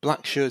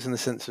black shirts in the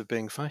sense of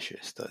being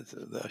fascist.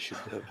 That I should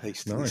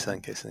hastily say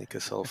in case any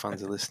Casal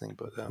fans are listening.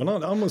 But I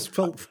almost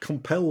felt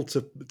compelled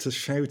to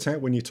shout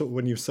out when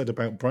you said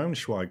about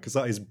Braunschweig, because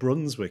that is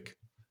Brunswick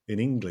in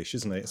English,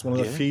 isn't it? It's one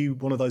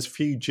of those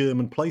few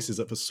German places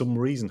that for some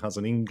reason has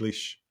an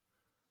English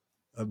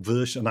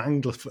version,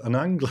 an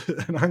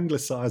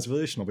anglicised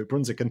version of it,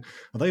 Brunswick, and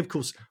they of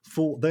course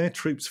their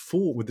troops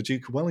fought with the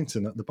Duke of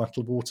Wellington at the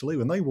Battle of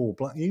Waterloo, and they wore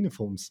black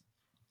uniforms.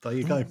 There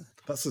you go.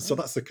 That's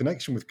the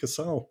connection with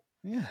Casal.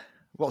 Yeah.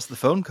 What's the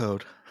phone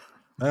code?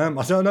 I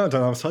don't know.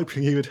 I was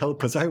hoping you would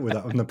help us out with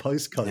that on the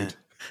postcode.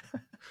 Yeah.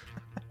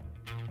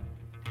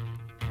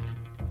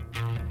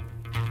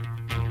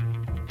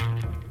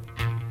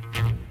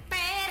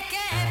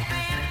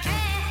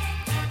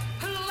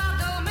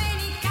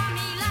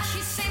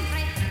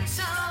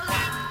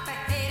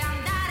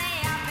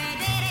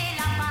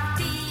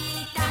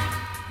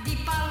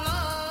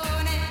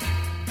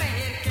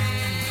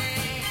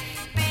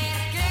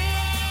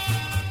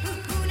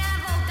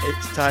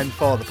 It's time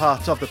for the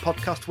part of the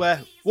podcast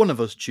where one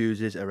of us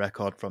chooses a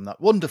record from that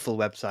wonderful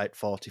website,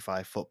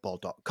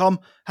 45football.com.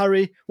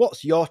 Harry,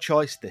 what's your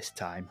choice this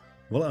time?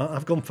 Well,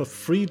 I've gone for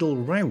Friedel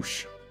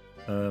Rausch.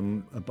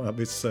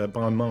 It's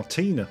by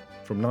Martina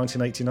from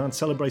 1989,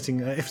 celebrating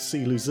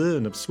FC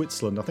Luzern of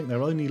Switzerland. I think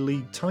their only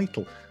league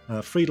title.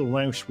 Friedel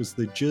Rausch was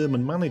the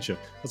German manager.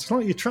 I was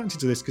slightly attracted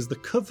to this because the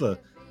cover,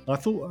 I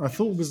thought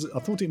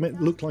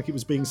it looked like it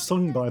was being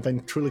sung by a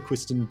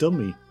ventriloquist and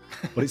dummy.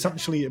 But it's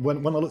actually,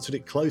 when I looked at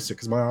it closer,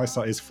 because my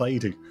eyesight is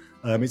fading,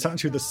 it's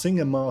actually the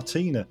singer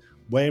Martina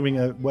wearing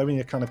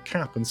a kind of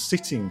cap and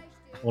sitting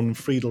on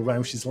Friedel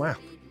Rausch's lap.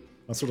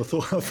 I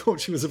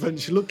thought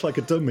she looked like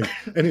a dummy.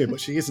 Anyway,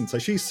 but she isn't. So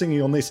she's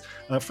singing on this.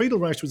 Friedel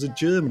Rausch was a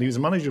German. He was a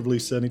manager of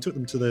Lucerne. He took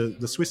them to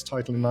the Swiss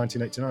title in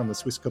 1989, the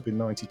Swiss Cup in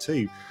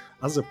 92.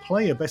 As a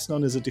player, best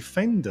known as a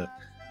defender.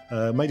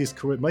 Made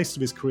most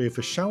of his career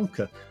for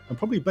Schalke, and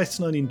probably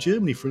best known in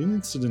Germany for an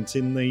incident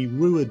in the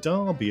Ruhr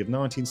Derby of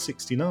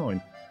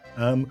 1969,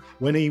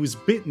 when he was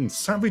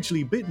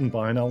savagely bitten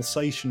by an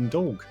Alsatian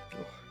dog.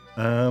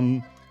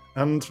 And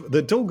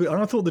the dog,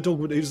 I thought the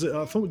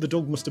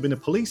dog must have been a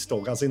police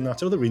dog, as in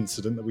that other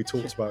incident that we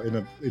talked about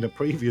in a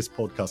previous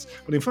podcast.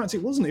 But in fact,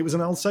 it wasn't. It was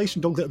an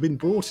Alsatian dog that had been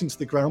brought into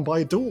the ground by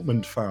a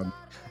Dortmund fan.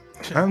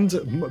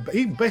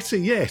 And better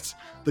yet,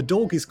 the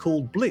dog is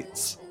called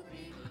Blitz.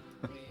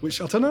 Which,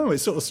 I don't know, it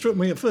sort of struck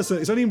me at first.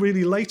 It's only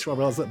really later I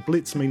realised that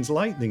Blitz means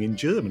lightning in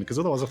German, because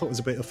otherwise I thought it was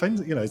a bit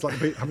offensive. You know, it's like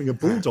having a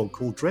bulldog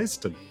called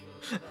Dresden.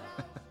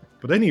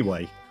 But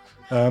anyway,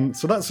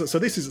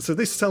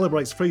 this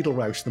celebrates Friedel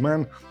Rausch, the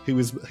man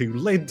who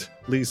led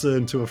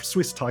Luzern to a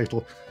Swiss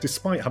title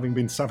despite having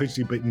been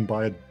savagely bitten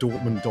by a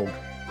Dortmund dog.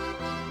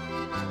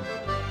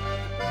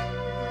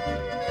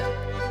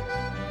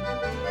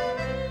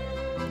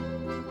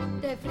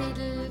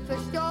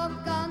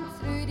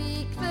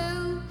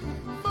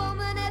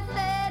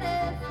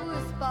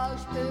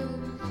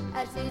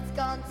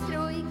 Ganz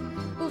ruhig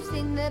auf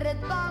seiner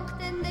Bank,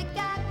 denn der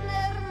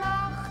Gegner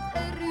macht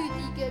einen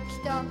rüdigen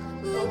Gestank.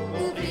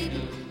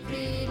 Friedel,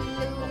 Friedel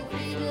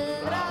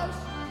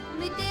Rausch,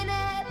 mit denen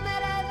hat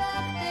man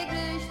einfach den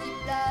grössten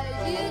Plausch.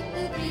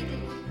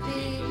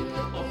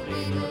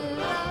 Friedel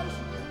Rausch,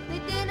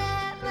 mit denen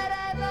hat man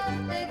einfach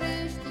den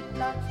grössten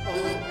Plausch.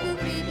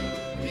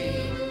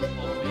 Friedel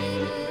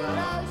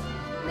Rausch,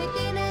 mit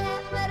denen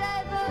hat man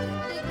einfach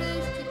den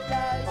grössten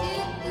Plausch.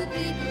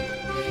 Friedel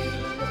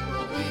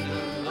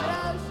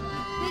Rausch,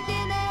 mit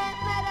denen hat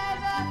man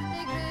einfach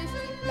den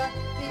grössten Plausch.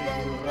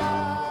 Friedel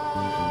Rausch,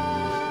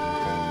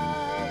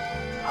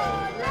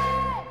 olé!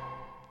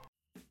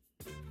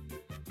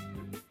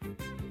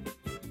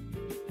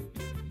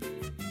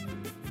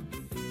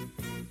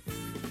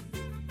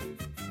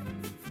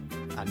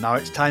 And now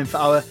it's time for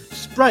our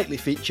sprightly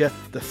feature,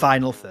 The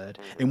Final Third,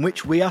 in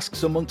which we ask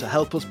someone to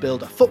help us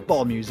build a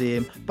football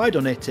museum by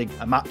donating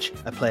a match,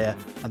 a player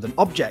and an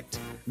object.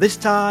 This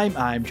time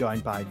I'm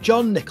joined by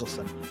John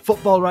Nicholson,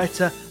 football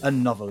writer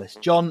and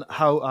novelist. John,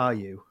 how are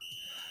you?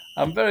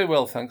 I'm very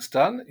well, thanks,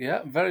 Dan.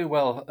 Yeah, very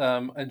well.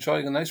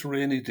 Enjoying a nice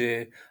rainy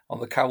day on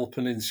the Cowal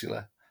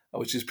Peninsula,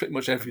 which is pretty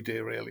much every day,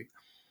 really.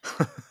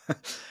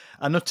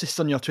 I noticed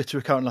on your Twitter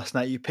account last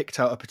night you picked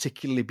out a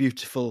particularly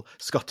beautiful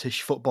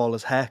Scottish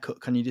footballer's haircut.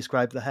 Can you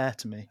describe the hair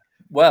to me?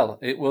 Well,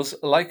 it was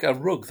like a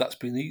rug that's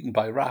been eaten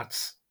by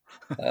rats.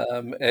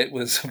 It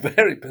was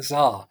very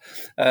bizarre.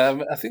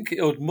 I think it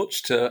owed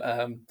much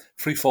to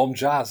freeform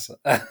jazz.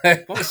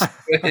 It was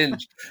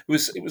strange.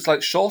 It was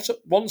like short at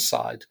one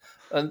side,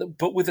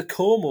 but with a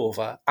comb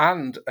over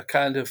and a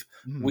kind of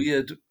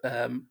weird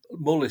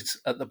mullet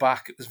at the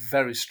back. It was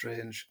very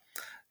strange.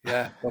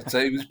 Yeah, but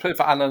he was playing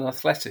for Annan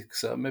Athletic,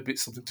 so maybe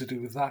it's something to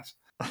do with that.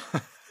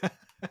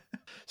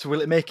 So will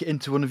it make it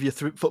into one of your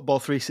Football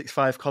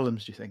 365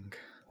 columns, do you think?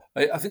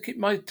 I think it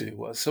might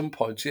do at some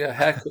point, yeah.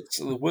 Haircuts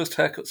are the worst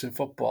haircuts in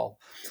football.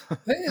 The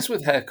thing is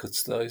with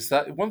haircuts, though, is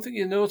that one thing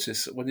you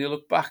notice when you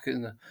look back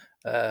in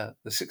the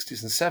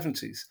 60s and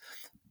 70s,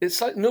 it's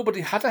like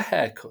nobody had a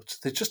haircut.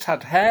 They just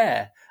had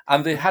hair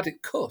and they had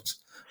it cut.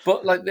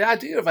 But like the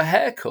idea of a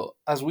haircut,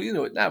 as we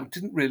know it now,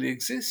 didn't really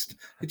exist.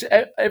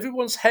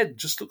 Everyone's head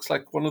just looks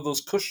like one of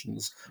those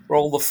cushions where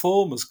all the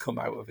foam has come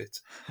out of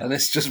it, and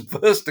it's just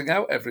bursting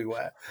out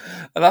everywhere.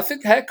 And I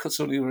think haircuts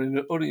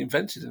only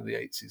invented in the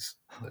 80s.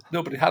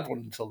 Nobody had one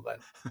until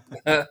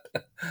then.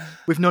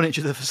 We've known each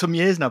other for some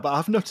years now, but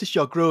I've noticed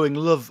your growing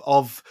love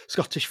of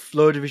Scottish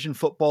Lower Division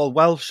football,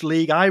 Welsh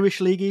League, Irish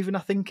League even, I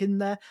think, in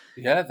there.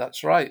 Yeah,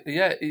 that's right.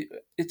 Yeah,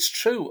 it's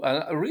true.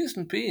 And a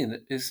reason being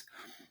is,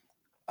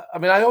 I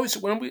mean,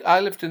 I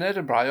lived in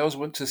Edinburgh, I always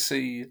went to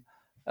see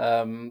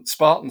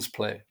Spartans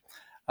play.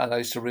 And I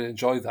used to really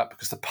enjoy that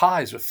because the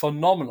pies were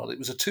phenomenal. It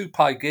was a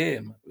 2-pie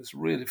game. It was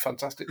really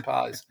fantastic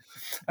pies.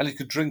 And you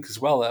could drink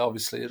as well there,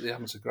 obviously, at the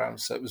amateur ground.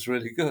 So it was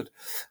really good.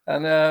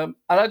 And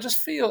I just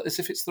feel as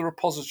if it's the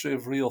repository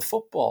of real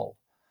football.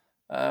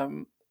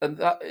 And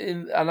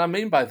I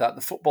mean by that,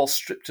 the football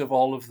stripped of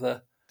all of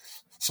the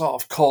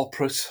sort of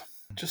corporate,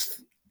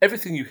 just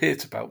everything you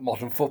hate about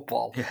modern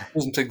football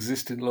doesn't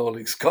exist in lower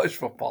league Scottish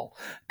football.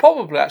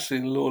 Probably actually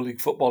in lower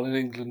league football in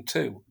England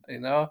too, you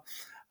know.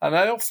 And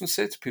I often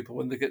say to people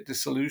when they get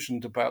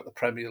disillusioned about the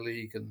Premier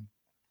League and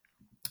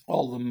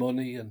all the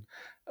money and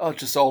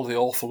just all the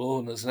awful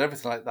owners and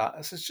everything like that,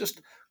 I say,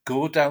 just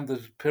go down the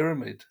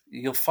pyramid.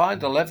 You'll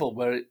find a level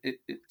where it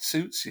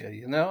suits you,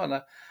 you know. And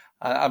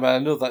I mean, I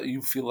know that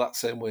you feel that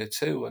same way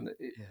too. And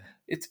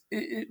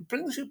it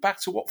brings you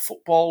back to what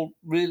football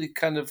really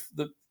kind of,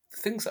 the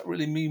things that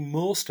really mean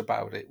most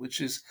about it,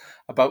 which is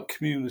about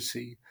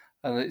community.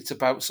 And it's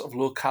about sort of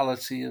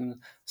locality and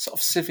sort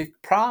of civic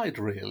pride,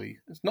 really.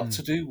 It's not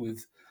to do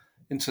with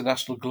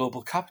international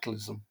global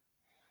capitalism.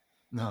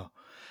 No,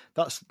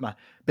 that's my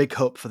big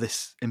hope for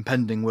this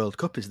impending World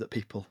Cup, is that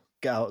people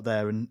get out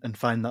there and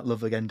find that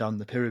love again down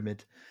the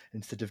pyramid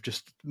instead of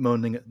just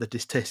moaning at the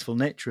distasteful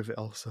nature of it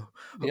also.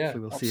 Hopefully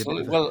we'll see a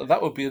bit of a... Well,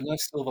 that would be a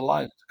nice silver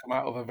line to come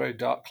out of a very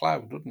dark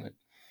cloud, wouldn't it?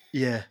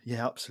 Yeah,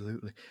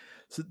 absolutely.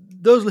 So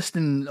those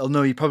listening will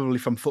know you probably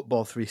from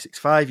Football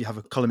 365. You have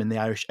a column in the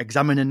Irish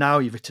Examiner now.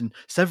 You've written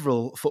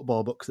several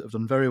football books that have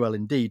done very well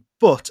indeed.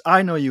 But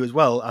I know you as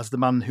well as the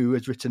man who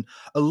has written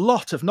a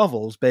lot of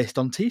novels based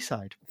on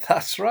Teesside.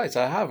 That's right,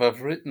 I have.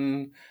 I've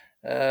written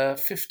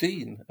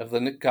 15 of the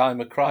Nick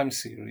Geimer crime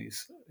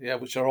series,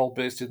 which are all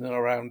based in and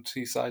around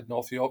Teesside,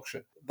 North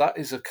Yorkshire. That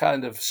is a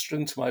kind of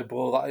string to my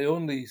bow that I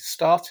only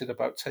started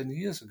about 10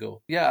 years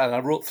ago. Yeah, and I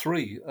wrote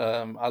 3.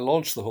 I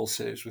launched the whole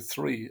series with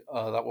 3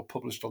 that were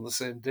published on the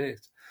same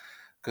date,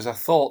 because I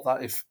thought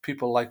that if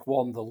people like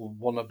one, they'll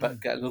want to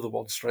get another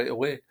one straight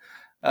away.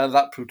 And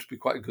that proved to be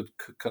quite a good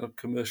kind of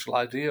commercial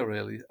idea,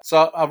 really.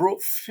 So I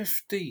wrote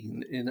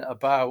 15 in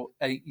about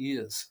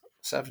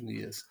 7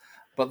 years.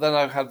 But then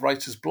I had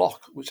writer's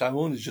block, which I'm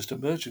only just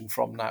emerging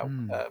from now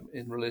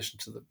in relation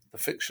to the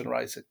fiction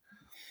writing.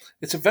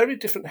 It's a very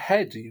different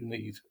head you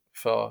need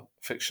for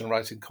fiction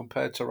writing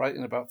compared to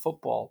writing about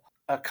football.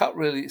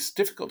 It's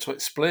difficult to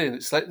explain.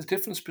 It's like the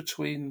difference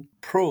between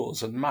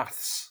prose and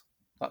maths.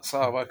 That's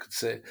how I could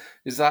say.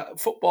 Is that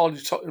football, you're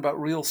talking about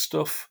real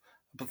stuff,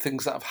 about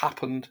things that have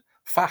happened,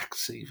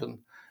 facts even.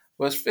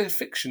 Whereas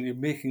fiction, you're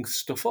making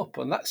stuff up,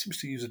 and that seems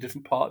to use a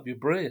different part of your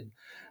brain.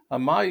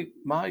 And my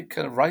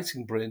kind of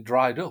writing brain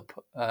dried up,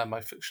 my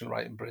fiction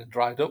writing brain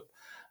dried up.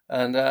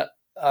 And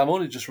I'm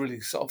only just really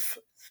sort of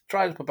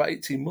dried up about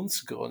 18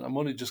 months ago, and I'm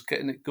only just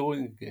getting it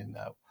going again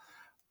now.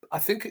 I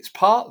think it's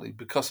partly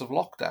because of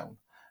lockdown,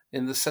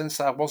 in the sense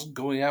that I wasn't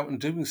going out and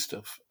doing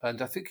stuff.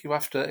 And I think you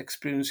have to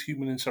experience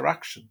human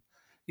interaction,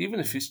 even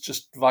if it's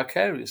just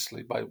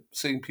vicariously by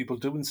seeing people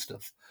doing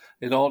stuff,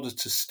 in order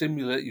to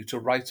stimulate you to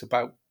write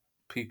about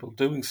people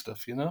doing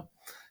stuff, you know?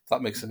 If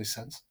that makes any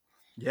sense.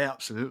 Yeah,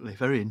 absolutely.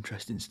 Very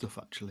interesting stuff,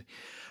 actually.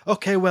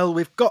 Okay, well,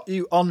 we've got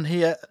you on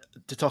here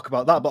to talk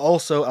about that, but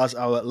also as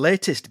our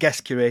latest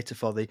guest curator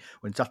for the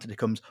When Saturday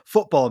Comes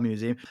Football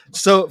Museum.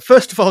 So,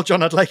 first of all,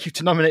 John, I'd like you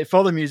to nominate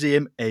for the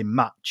museum a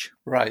match.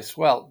 Right.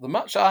 Well, the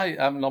match I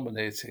am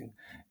nominating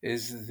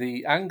is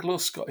the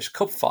Anglo-Scottish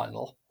Cup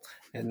final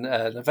in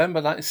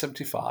November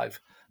 1975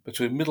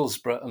 between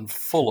Middlesbrough and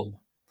Fulham.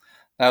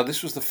 Now,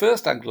 this was the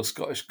first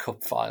Anglo-Scottish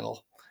Cup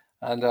final,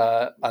 and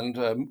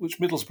which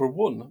Middlesbrough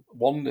won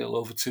 1-0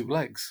 over 2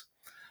 legs.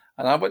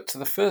 And I went to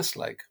the first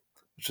leg,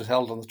 which was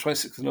held on the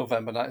 26th of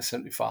November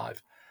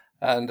 1975.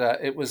 And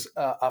it was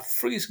a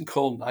freezing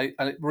cold night,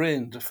 and it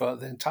rained for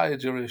the entire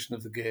duration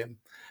of the game.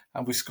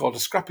 And we scored a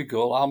scrappy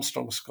goal.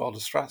 Armstrong scored a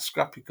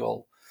scrappy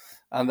goal.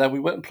 And then we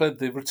went and played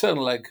the return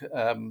leg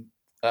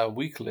a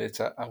week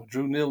later, and we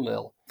drew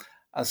 0-0.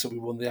 And so we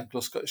won the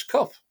Anglo-Scottish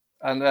Cup.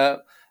 And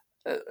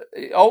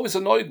it always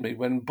annoyed me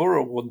when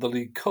Borough won the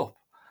League Cup.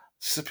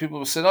 So people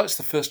would say, it's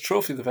the first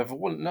trophy they've ever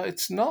won. No,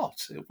 it's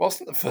not. It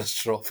wasn't the first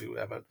trophy we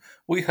ever won.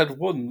 We had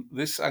won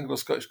this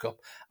Anglo-Scottish Cup.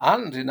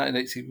 And in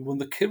 1980, we won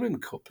the Kirin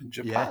Cup in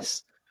Japan.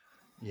 Yes.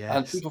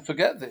 And people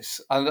forget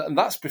this. And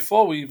that's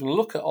before we even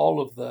look at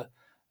all of the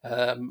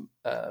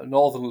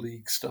Northern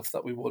League stuff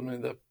that we won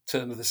in the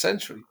turn of the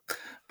century.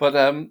 But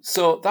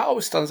so that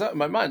always stands out in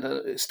my mind.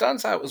 And it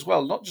stands out as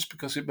well, not just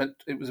because it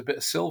meant it was a bit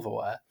of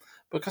silverware,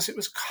 because it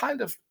was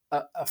kind of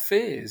a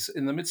phase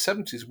in the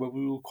mid-70s where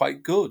we were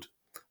quite good.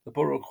 the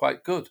Borough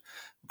quite good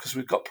because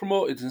we got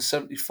promoted in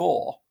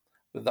 '74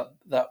 with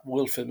that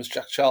world famous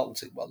Jack Charlton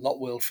team. Well, not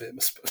world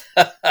famous,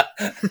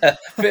 but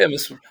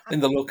famous in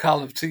the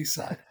locale of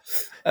Teesside.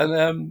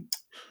 And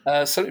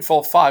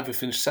 74-5, we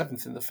finished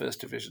 7th in the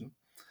first division.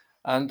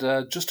 And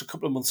just a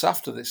couple of months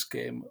after this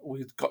game,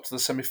 we got to the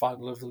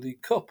semi-final of the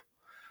League Cup.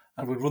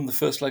 And we'd won the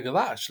first leg of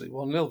that, actually,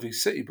 1-0 v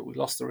City, but we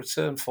lost the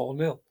return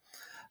 4-0.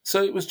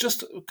 So it was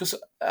just because,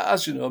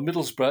 as you know,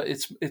 Middlesbrough,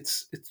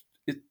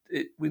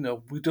 we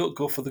know we don't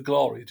go for the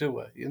glory, do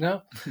we? You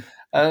know,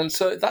 and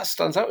so that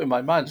stands out in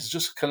my mind as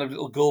just a kind of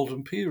little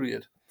golden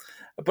period.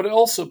 But it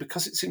also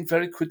because it seemed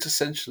very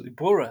quintessentially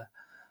Borough,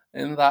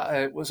 in that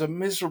it was a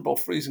miserable,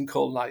 freezing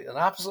cold night, an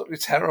absolutely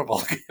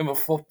terrible game of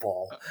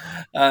football.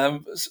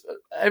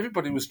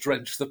 Everybody was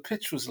drenched. The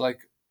pitch was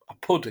like a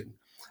pudding,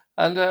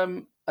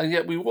 and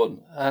yet we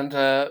won. And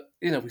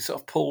we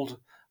sort of pulled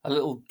a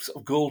little sort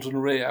of golden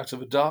ray out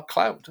of a dark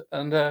cloud.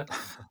 And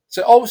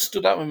so it always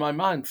stood out in my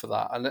mind for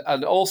that.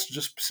 And also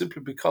just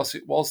simply because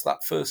it was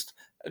that first,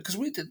 because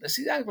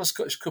the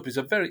Anglo-Scottish Cup is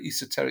a very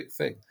esoteric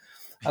thing.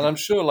 And I'm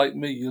sure, like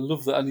me, you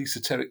love an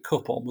esoteric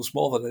cup almost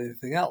more than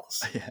anything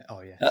else. Yeah.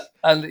 Oh, yes.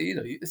 And,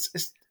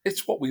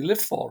 it's what we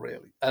live for,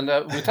 really. And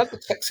we'd had the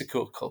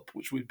Texaco Cup,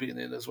 which we'd been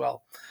in as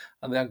well.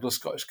 And the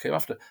Anglo-Scottish came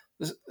after.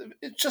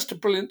 It's just a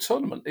brilliant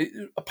tournament.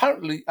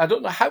 Apparently, I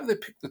don't know how they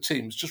picked the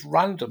teams, just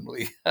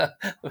randomly.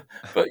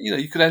 But,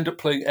 you could end up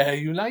playing Ayr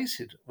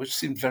United, which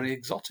seemed very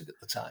exotic at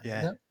the time.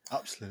 Yeah,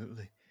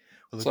 absolutely.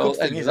 Well, the so good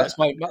thing anyway, is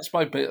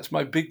that's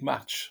my big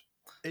match.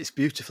 It's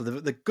beautiful.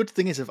 The good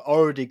thing is I've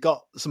already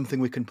got something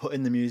we can put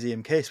in the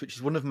museum case, which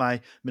is one of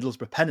my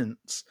Middlesbrough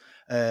pennants.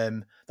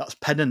 That's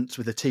pennants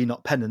with a T,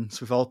 not pennants.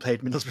 We've all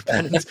played Middlesbrough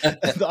pennants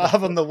that I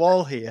have on the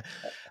wall here.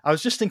 I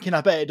was just thinking,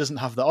 I bet it doesn't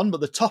have that on, but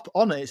the top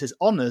on it says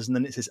Honours, and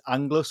then it says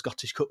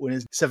Anglo-Scottish Cup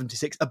winners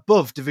 76,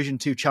 above Division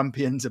 2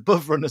 champions,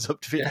 above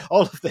runners-up,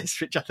 all of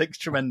this, which I think is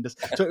tremendous.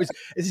 So it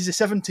is a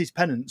 70s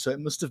pennant, so it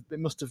must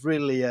have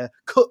really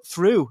cut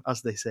through,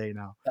 as they say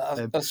now.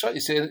 That's right,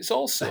 you see. And it's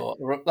also,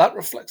 that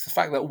reflects the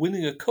fact that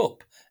winning a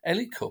cup,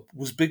 any cup,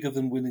 was bigger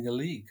than winning a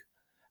league.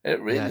 It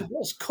really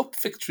was. Cup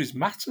victories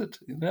mattered,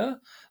 Now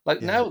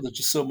there's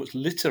just so much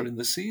litter in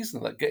the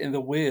season that get in the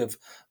way of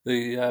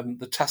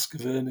the task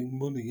of earning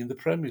money in the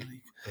Premier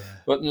League. Yeah.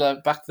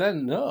 But back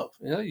then, no.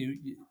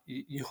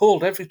 You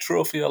hold every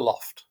trophy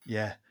aloft.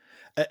 Yeah.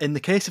 In the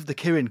case of the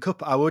Kirin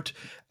Cup, I would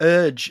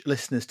urge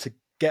listeners to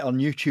get on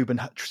YouTube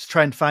and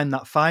try and find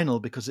that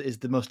final, because it is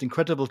the most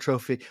incredible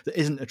trophy that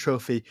isn't a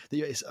trophy.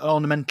 It's an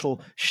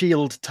ornamental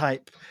shield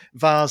type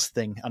vase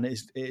thing, and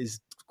it is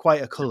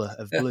quite a colour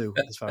of blue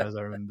as far as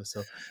I remember.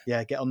 So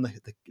yeah, get on the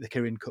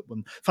Kirin Cup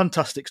one.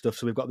 Fantastic stuff.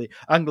 So we've got the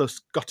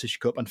Anglo-Scottish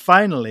Cup, and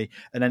finally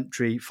an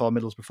entry for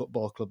Middlesbrough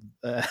Football Club.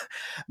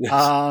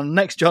 And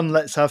next, John,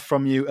 let's have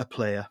from you a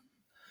player.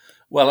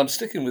 Well, I'm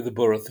sticking with the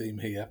Borough theme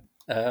here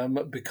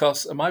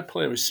because my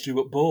player is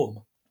Stuart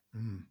Bohm.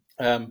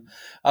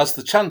 As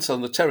the chant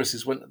on the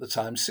terraces went at the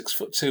time,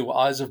 6'2",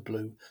 eyes of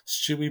blue,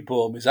 Stewie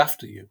Bohm is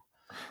after you.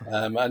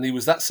 And he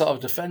was that sort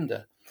of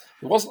defender.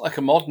 He wasn't like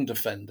a modern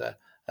defender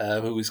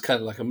who is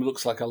kind of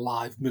looks like a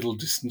live middle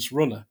distance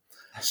runner.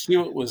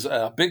 Stuart was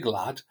a big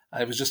lad.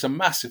 He was just a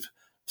massive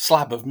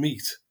slab of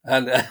meat,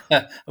 and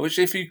which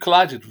if you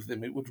collided with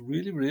him, it would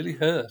really, really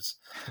hurt.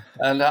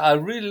 And I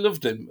really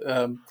loved him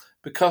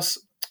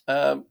because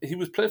he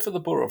was played for the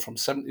Borough from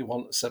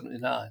 71 to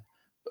 79.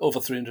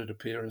 Over 300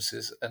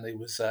 appearances, and he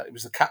was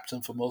the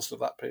captain for most of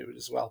that period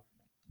as well.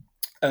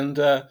 And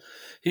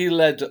he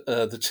led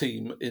the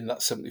team in that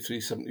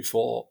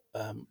 73-74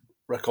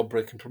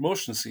 record-breaking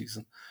promotion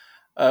season,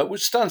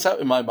 which stands out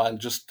in my mind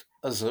just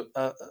as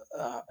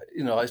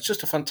it's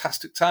just a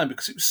fantastic time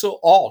because it was so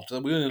odd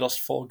that we only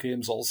lost 4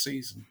 games all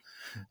season,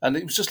 and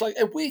it was just like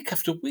a week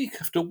after week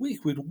after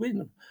week we'd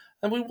win.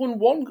 And we won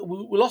one.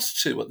 We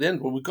lost 2 at the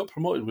end when we got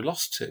promoted. We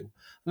lost 2, and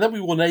then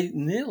we won 8-0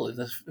 in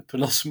the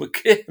penultimate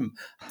game.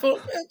 I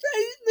thought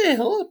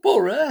 8-0,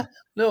 Borough.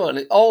 No, and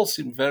it all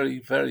seemed very,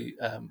 very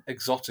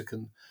exotic,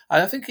 and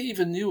I think he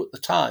even knew at the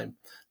time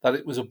that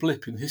it was a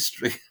blip in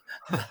history.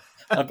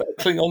 I better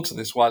cling on to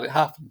this while it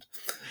happened.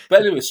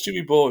 But anyway,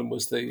 Stewie Bowen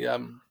was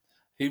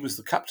he was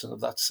the captain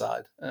of that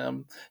side.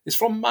 He's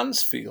from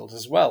Mansfield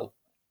as well.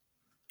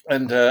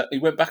 And he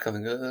went back, I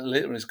think,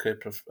 later in his career,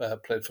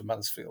 played for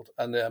Mansfield.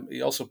 And he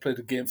also played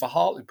a game for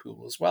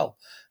Hartlepool as well.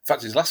 In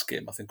fact, his last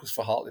game, I think, was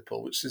for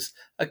Hartlepool, which is,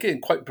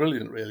 again, quite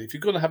brilliant, really. If you're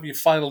going to have your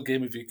final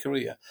game of your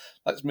career,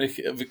 let's make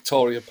it at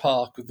Victoria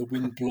Park with the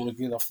wind blowing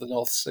in off the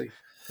North Sea.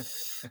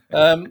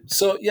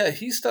 So, yeah,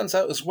 he stands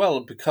out as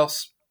well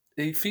because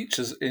he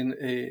features in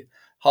a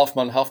Half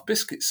Man, Half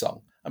Biscuit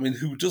song. I mean,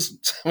 who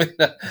doesn't?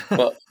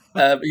 But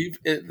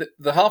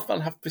the Half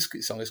Man, Half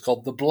Biscuit song is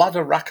called The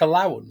Bladder Rack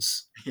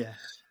Allowance. Yeah.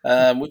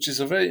 Which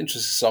is a very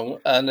interesting song.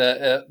 And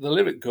the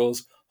lyric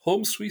goes,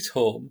 "Home sweet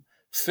home,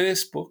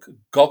 Facebook,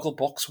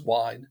 Gogglebox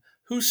wine.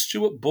 Who's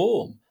Stuart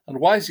Bohm?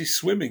 And why is he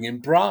swimming in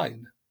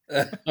brine?"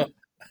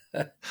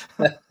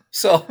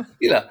 So,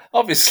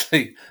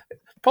 obviously,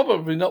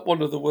 probably not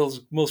one of the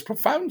world's most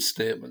profound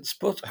statements,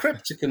 but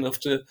cryptic enough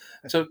to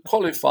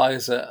qualify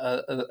as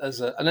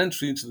an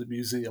entry into the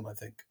museum, I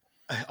think.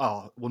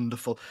 Oh,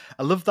 wonderful.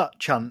 I love that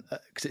chant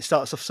because it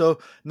starts off so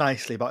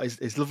nicely about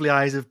his lovely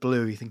eyes of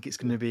blue. You think it's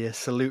going to be a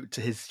salute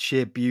to his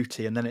sheer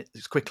beauty, and then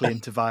it's quickly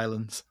into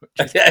violence.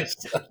 Yes,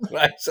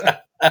 right.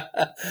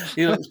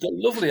 It's got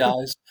lovely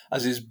eyes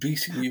as he's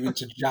beating you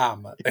into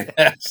jam.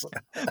 Yes.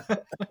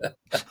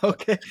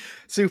 Okay,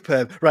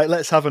 superb. Right,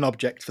 let's have an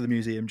object for the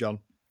museum, John.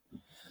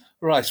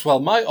 Right, well,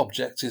 my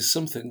object is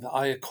something that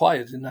I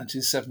acquired in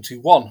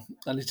 1971,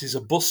 and it is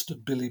a bust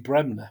of Billy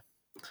Bremner.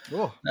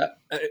 Oh.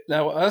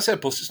 Now, when I say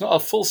bust, it's not a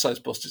full-size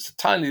bust, it's a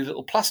tiny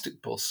little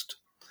plastic bust.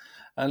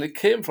 And it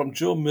came from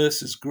Joe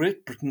Mercer's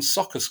Great Britain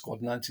Soccer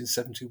Squad in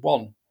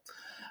 1971.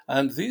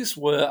 And these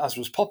were, as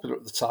was popular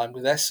at the time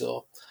with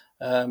Esso,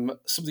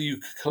 something you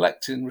could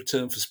collect in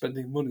return for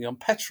spending money on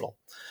petrol.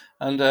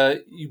 And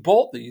you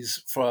got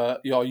these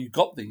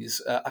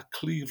at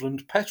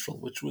Cleveland Petrol,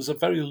 which was a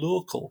very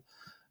local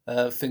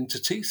thing to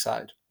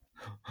Teesside.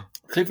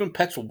 Cleveland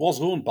Petrol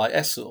was owned by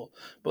Esso,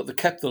 but they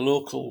kept the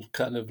local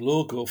kind of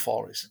logo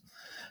for it.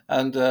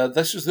 And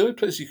this was the only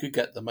place you could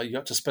get them. You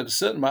had to spend a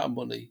certain amount of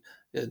money,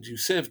 and you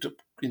saved up,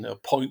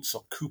 points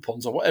or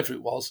coupons or whatever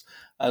it was,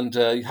 and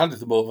you handed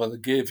them over, and they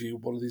gave you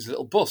one of these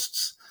little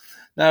busts.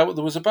 Now,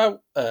 there was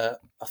about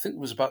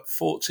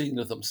 14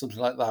 of them, something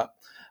like that,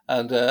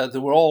 and they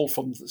were all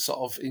from sort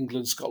of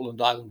England,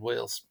 Scotland, Ireland,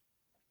 Wales.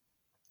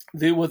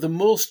 They were the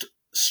most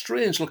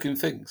strange-looking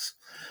things.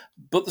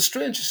 But the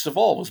strangest of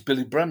all was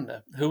Billy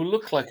Bremner, who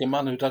looked like a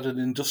man who'd had an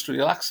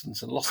industrial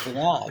accident and lost an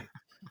eye.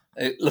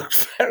 It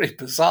looked very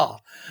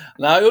bizarre.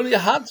 Now, I only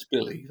had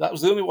Billy. That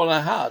was the only one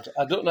I had.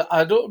 I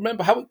don't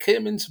remember how it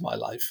came into my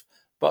life,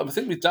 but I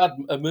think my dad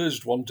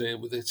emerged one day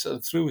with it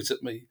and threw it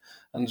at me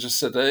and just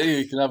said, "Hey,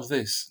 you can have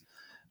this."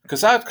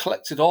 Because I'd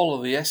collected all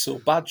of the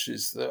Esso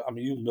badges.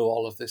 You'll know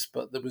all of this,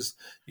 but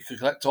you could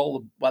collect all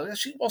the. Well,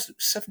 actually, it was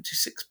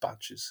 76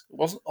 badges. It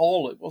wasn't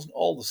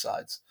all the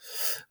sides,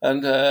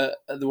 and there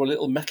were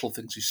little metal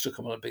things you stuck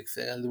them on a big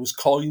thing, and there was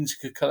coins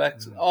you could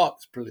collect. Mm. Oh,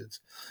 it's brilliant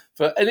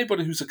for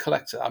anybody who's a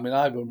collector. I'm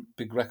a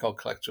big record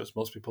collector, as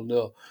most people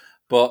know,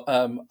 but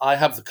I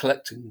have the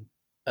collecting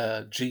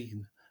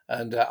gene.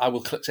 And I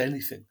will collect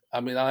anything. I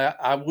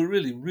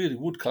really, really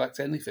would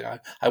collect anything.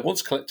 I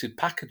once collected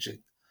packaging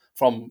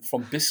from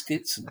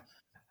biscuits and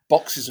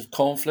boxes of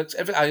cornflakes.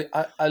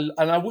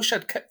 I wish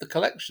I'd kept the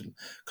collection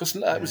because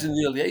it was in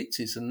the early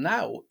 80s, and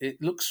now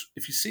it looks.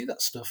 If you see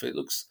that stuff,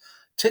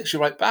 takes you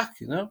right back.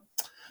 Yeah.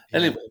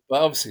 Anyway,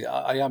 but obviously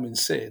I am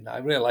insane. I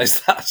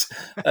realise that.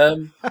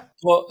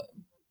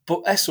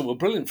 But Esso were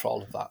brilliant for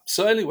all of that.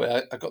 So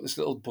anyway, I got this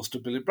little bust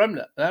of Billy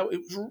Bremner. Now, it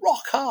was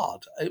rock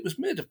hard. It was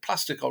made of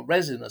plastic or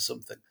resin or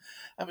something.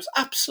 It was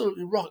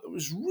absolutely rock. It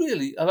was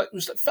really,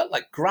 it felt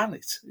like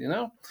granite,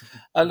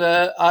 And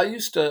I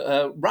used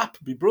to rap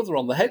my brother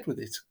on the head with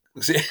it,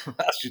 as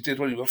you did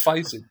when you were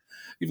fighting,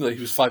 even though he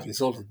was 5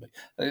 years older than me.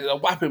 And I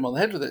whap him on the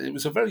head with it. It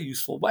was a very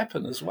useful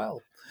weapon as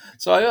well.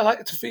 So I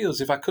like to feel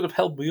as if I could have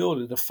held my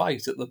own in a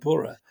fight at the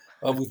Borough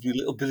with my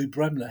little Billy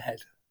Bremner head.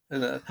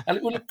 And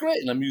it would look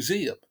great in a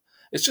museum.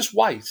 It's just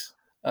white,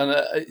 and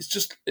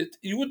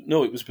you wouldn't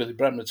know it was Billy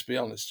Bremner, to be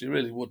honest. You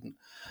really wouldn't.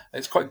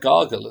 It's quite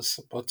gargarlous,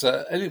 but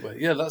anyway,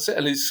 yeah, that's it.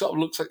 And he sort of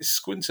looks like he's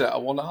squinting out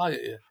of one eye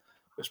at you,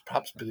 which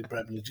perhaps Billy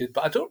Bremner did.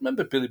 But I don't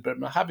remember Billy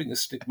Bremner having a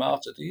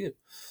stigmata, do you?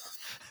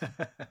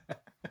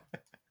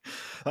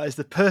 That is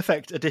the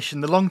perfect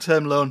addition, the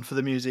long-term loan for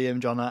the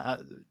museum,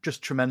 John.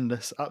 Just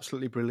tremendous,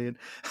 absolutely brilliant.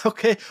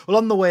 Okay, well,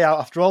 on the way out,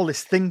 after all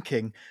this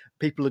thinking,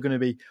 people are going to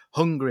be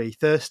hungry,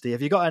 thirsty.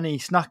 Have you got any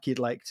snack you'd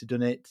like to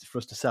donate for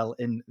us to sell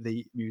in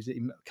the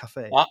museum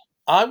cafe?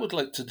 I would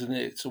like to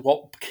donate to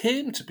what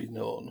came to be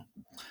known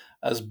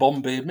as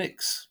Bombay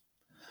Mix.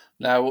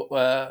 Now,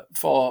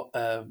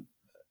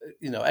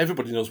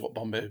 everybody knows what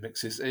Bombay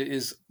Mix is. It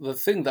is the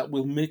thing that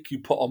will make you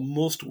put on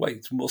most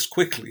weight most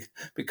quickly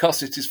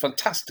because it is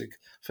fantastic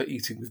for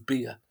eating with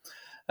beer.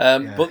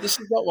 But this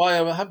is not why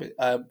I have it.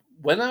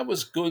 When I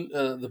was going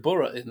to the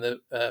Borough in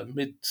the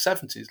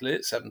mid-70s,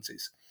 late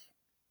 70s,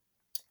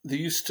 there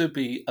used to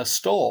be a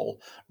stall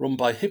run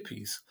by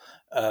hippies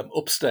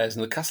upstairs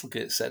in the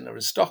Castlegate Centre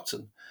in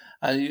Stockton.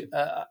 And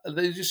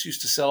they just used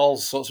to sell all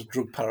sorts of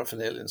drug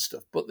paraphernalia and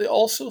stuff. But they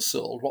also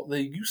sold what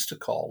they used to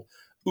call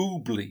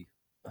oobli.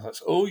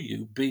 That's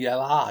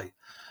O-U-B-L-I.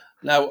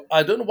 Now,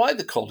 I don't know why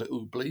they called it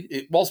oobli.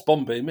 It was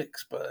Bombay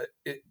Mix, but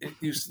it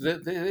used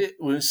they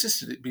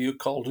insisted it be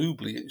called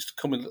oobli. It used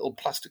to come in little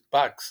plastic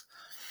bags.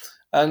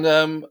 And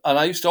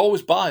I used to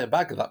always buy a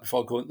bag of that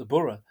before going to the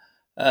Borough.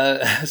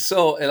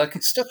 So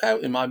it stuck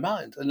out in my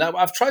mind. And now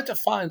I've tried to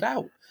find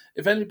out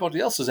if anybody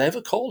else has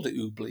ever called it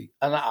oobli,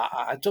 and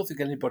I don't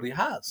think anybody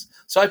has.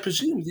 So I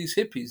presume these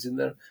hippies, in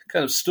their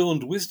kind of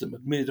stoned wisdom,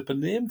 had made up a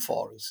name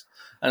for it.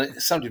 And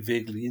it sounded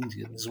vaguely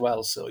Indian as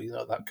well, so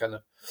that kind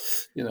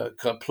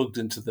of plugged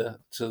into the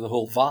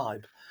whole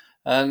vibe.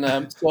 And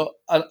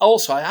and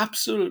also I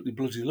absolutely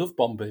bloody love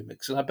Bombay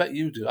Mix, and I bet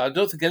you do. I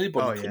don't think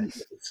anybody could with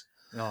it.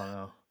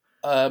 No.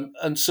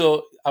 And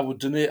so I would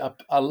donate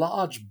a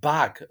large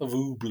bag of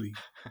oobly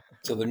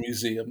to the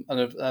museum,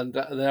 and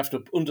they have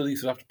to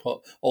underneath. They have to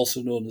put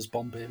also known as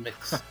Bombay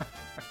Mix.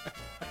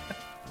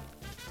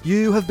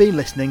 You have been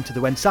listening to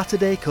the When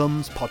Saturday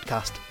Comes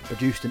podcast,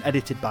 produced and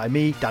edited by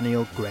me,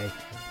 Daniel Gray.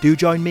 Do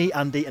join me,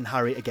 Andy and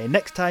Harry again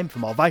next time for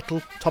more vital,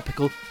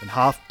 topical and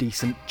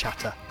half-decent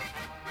chatter.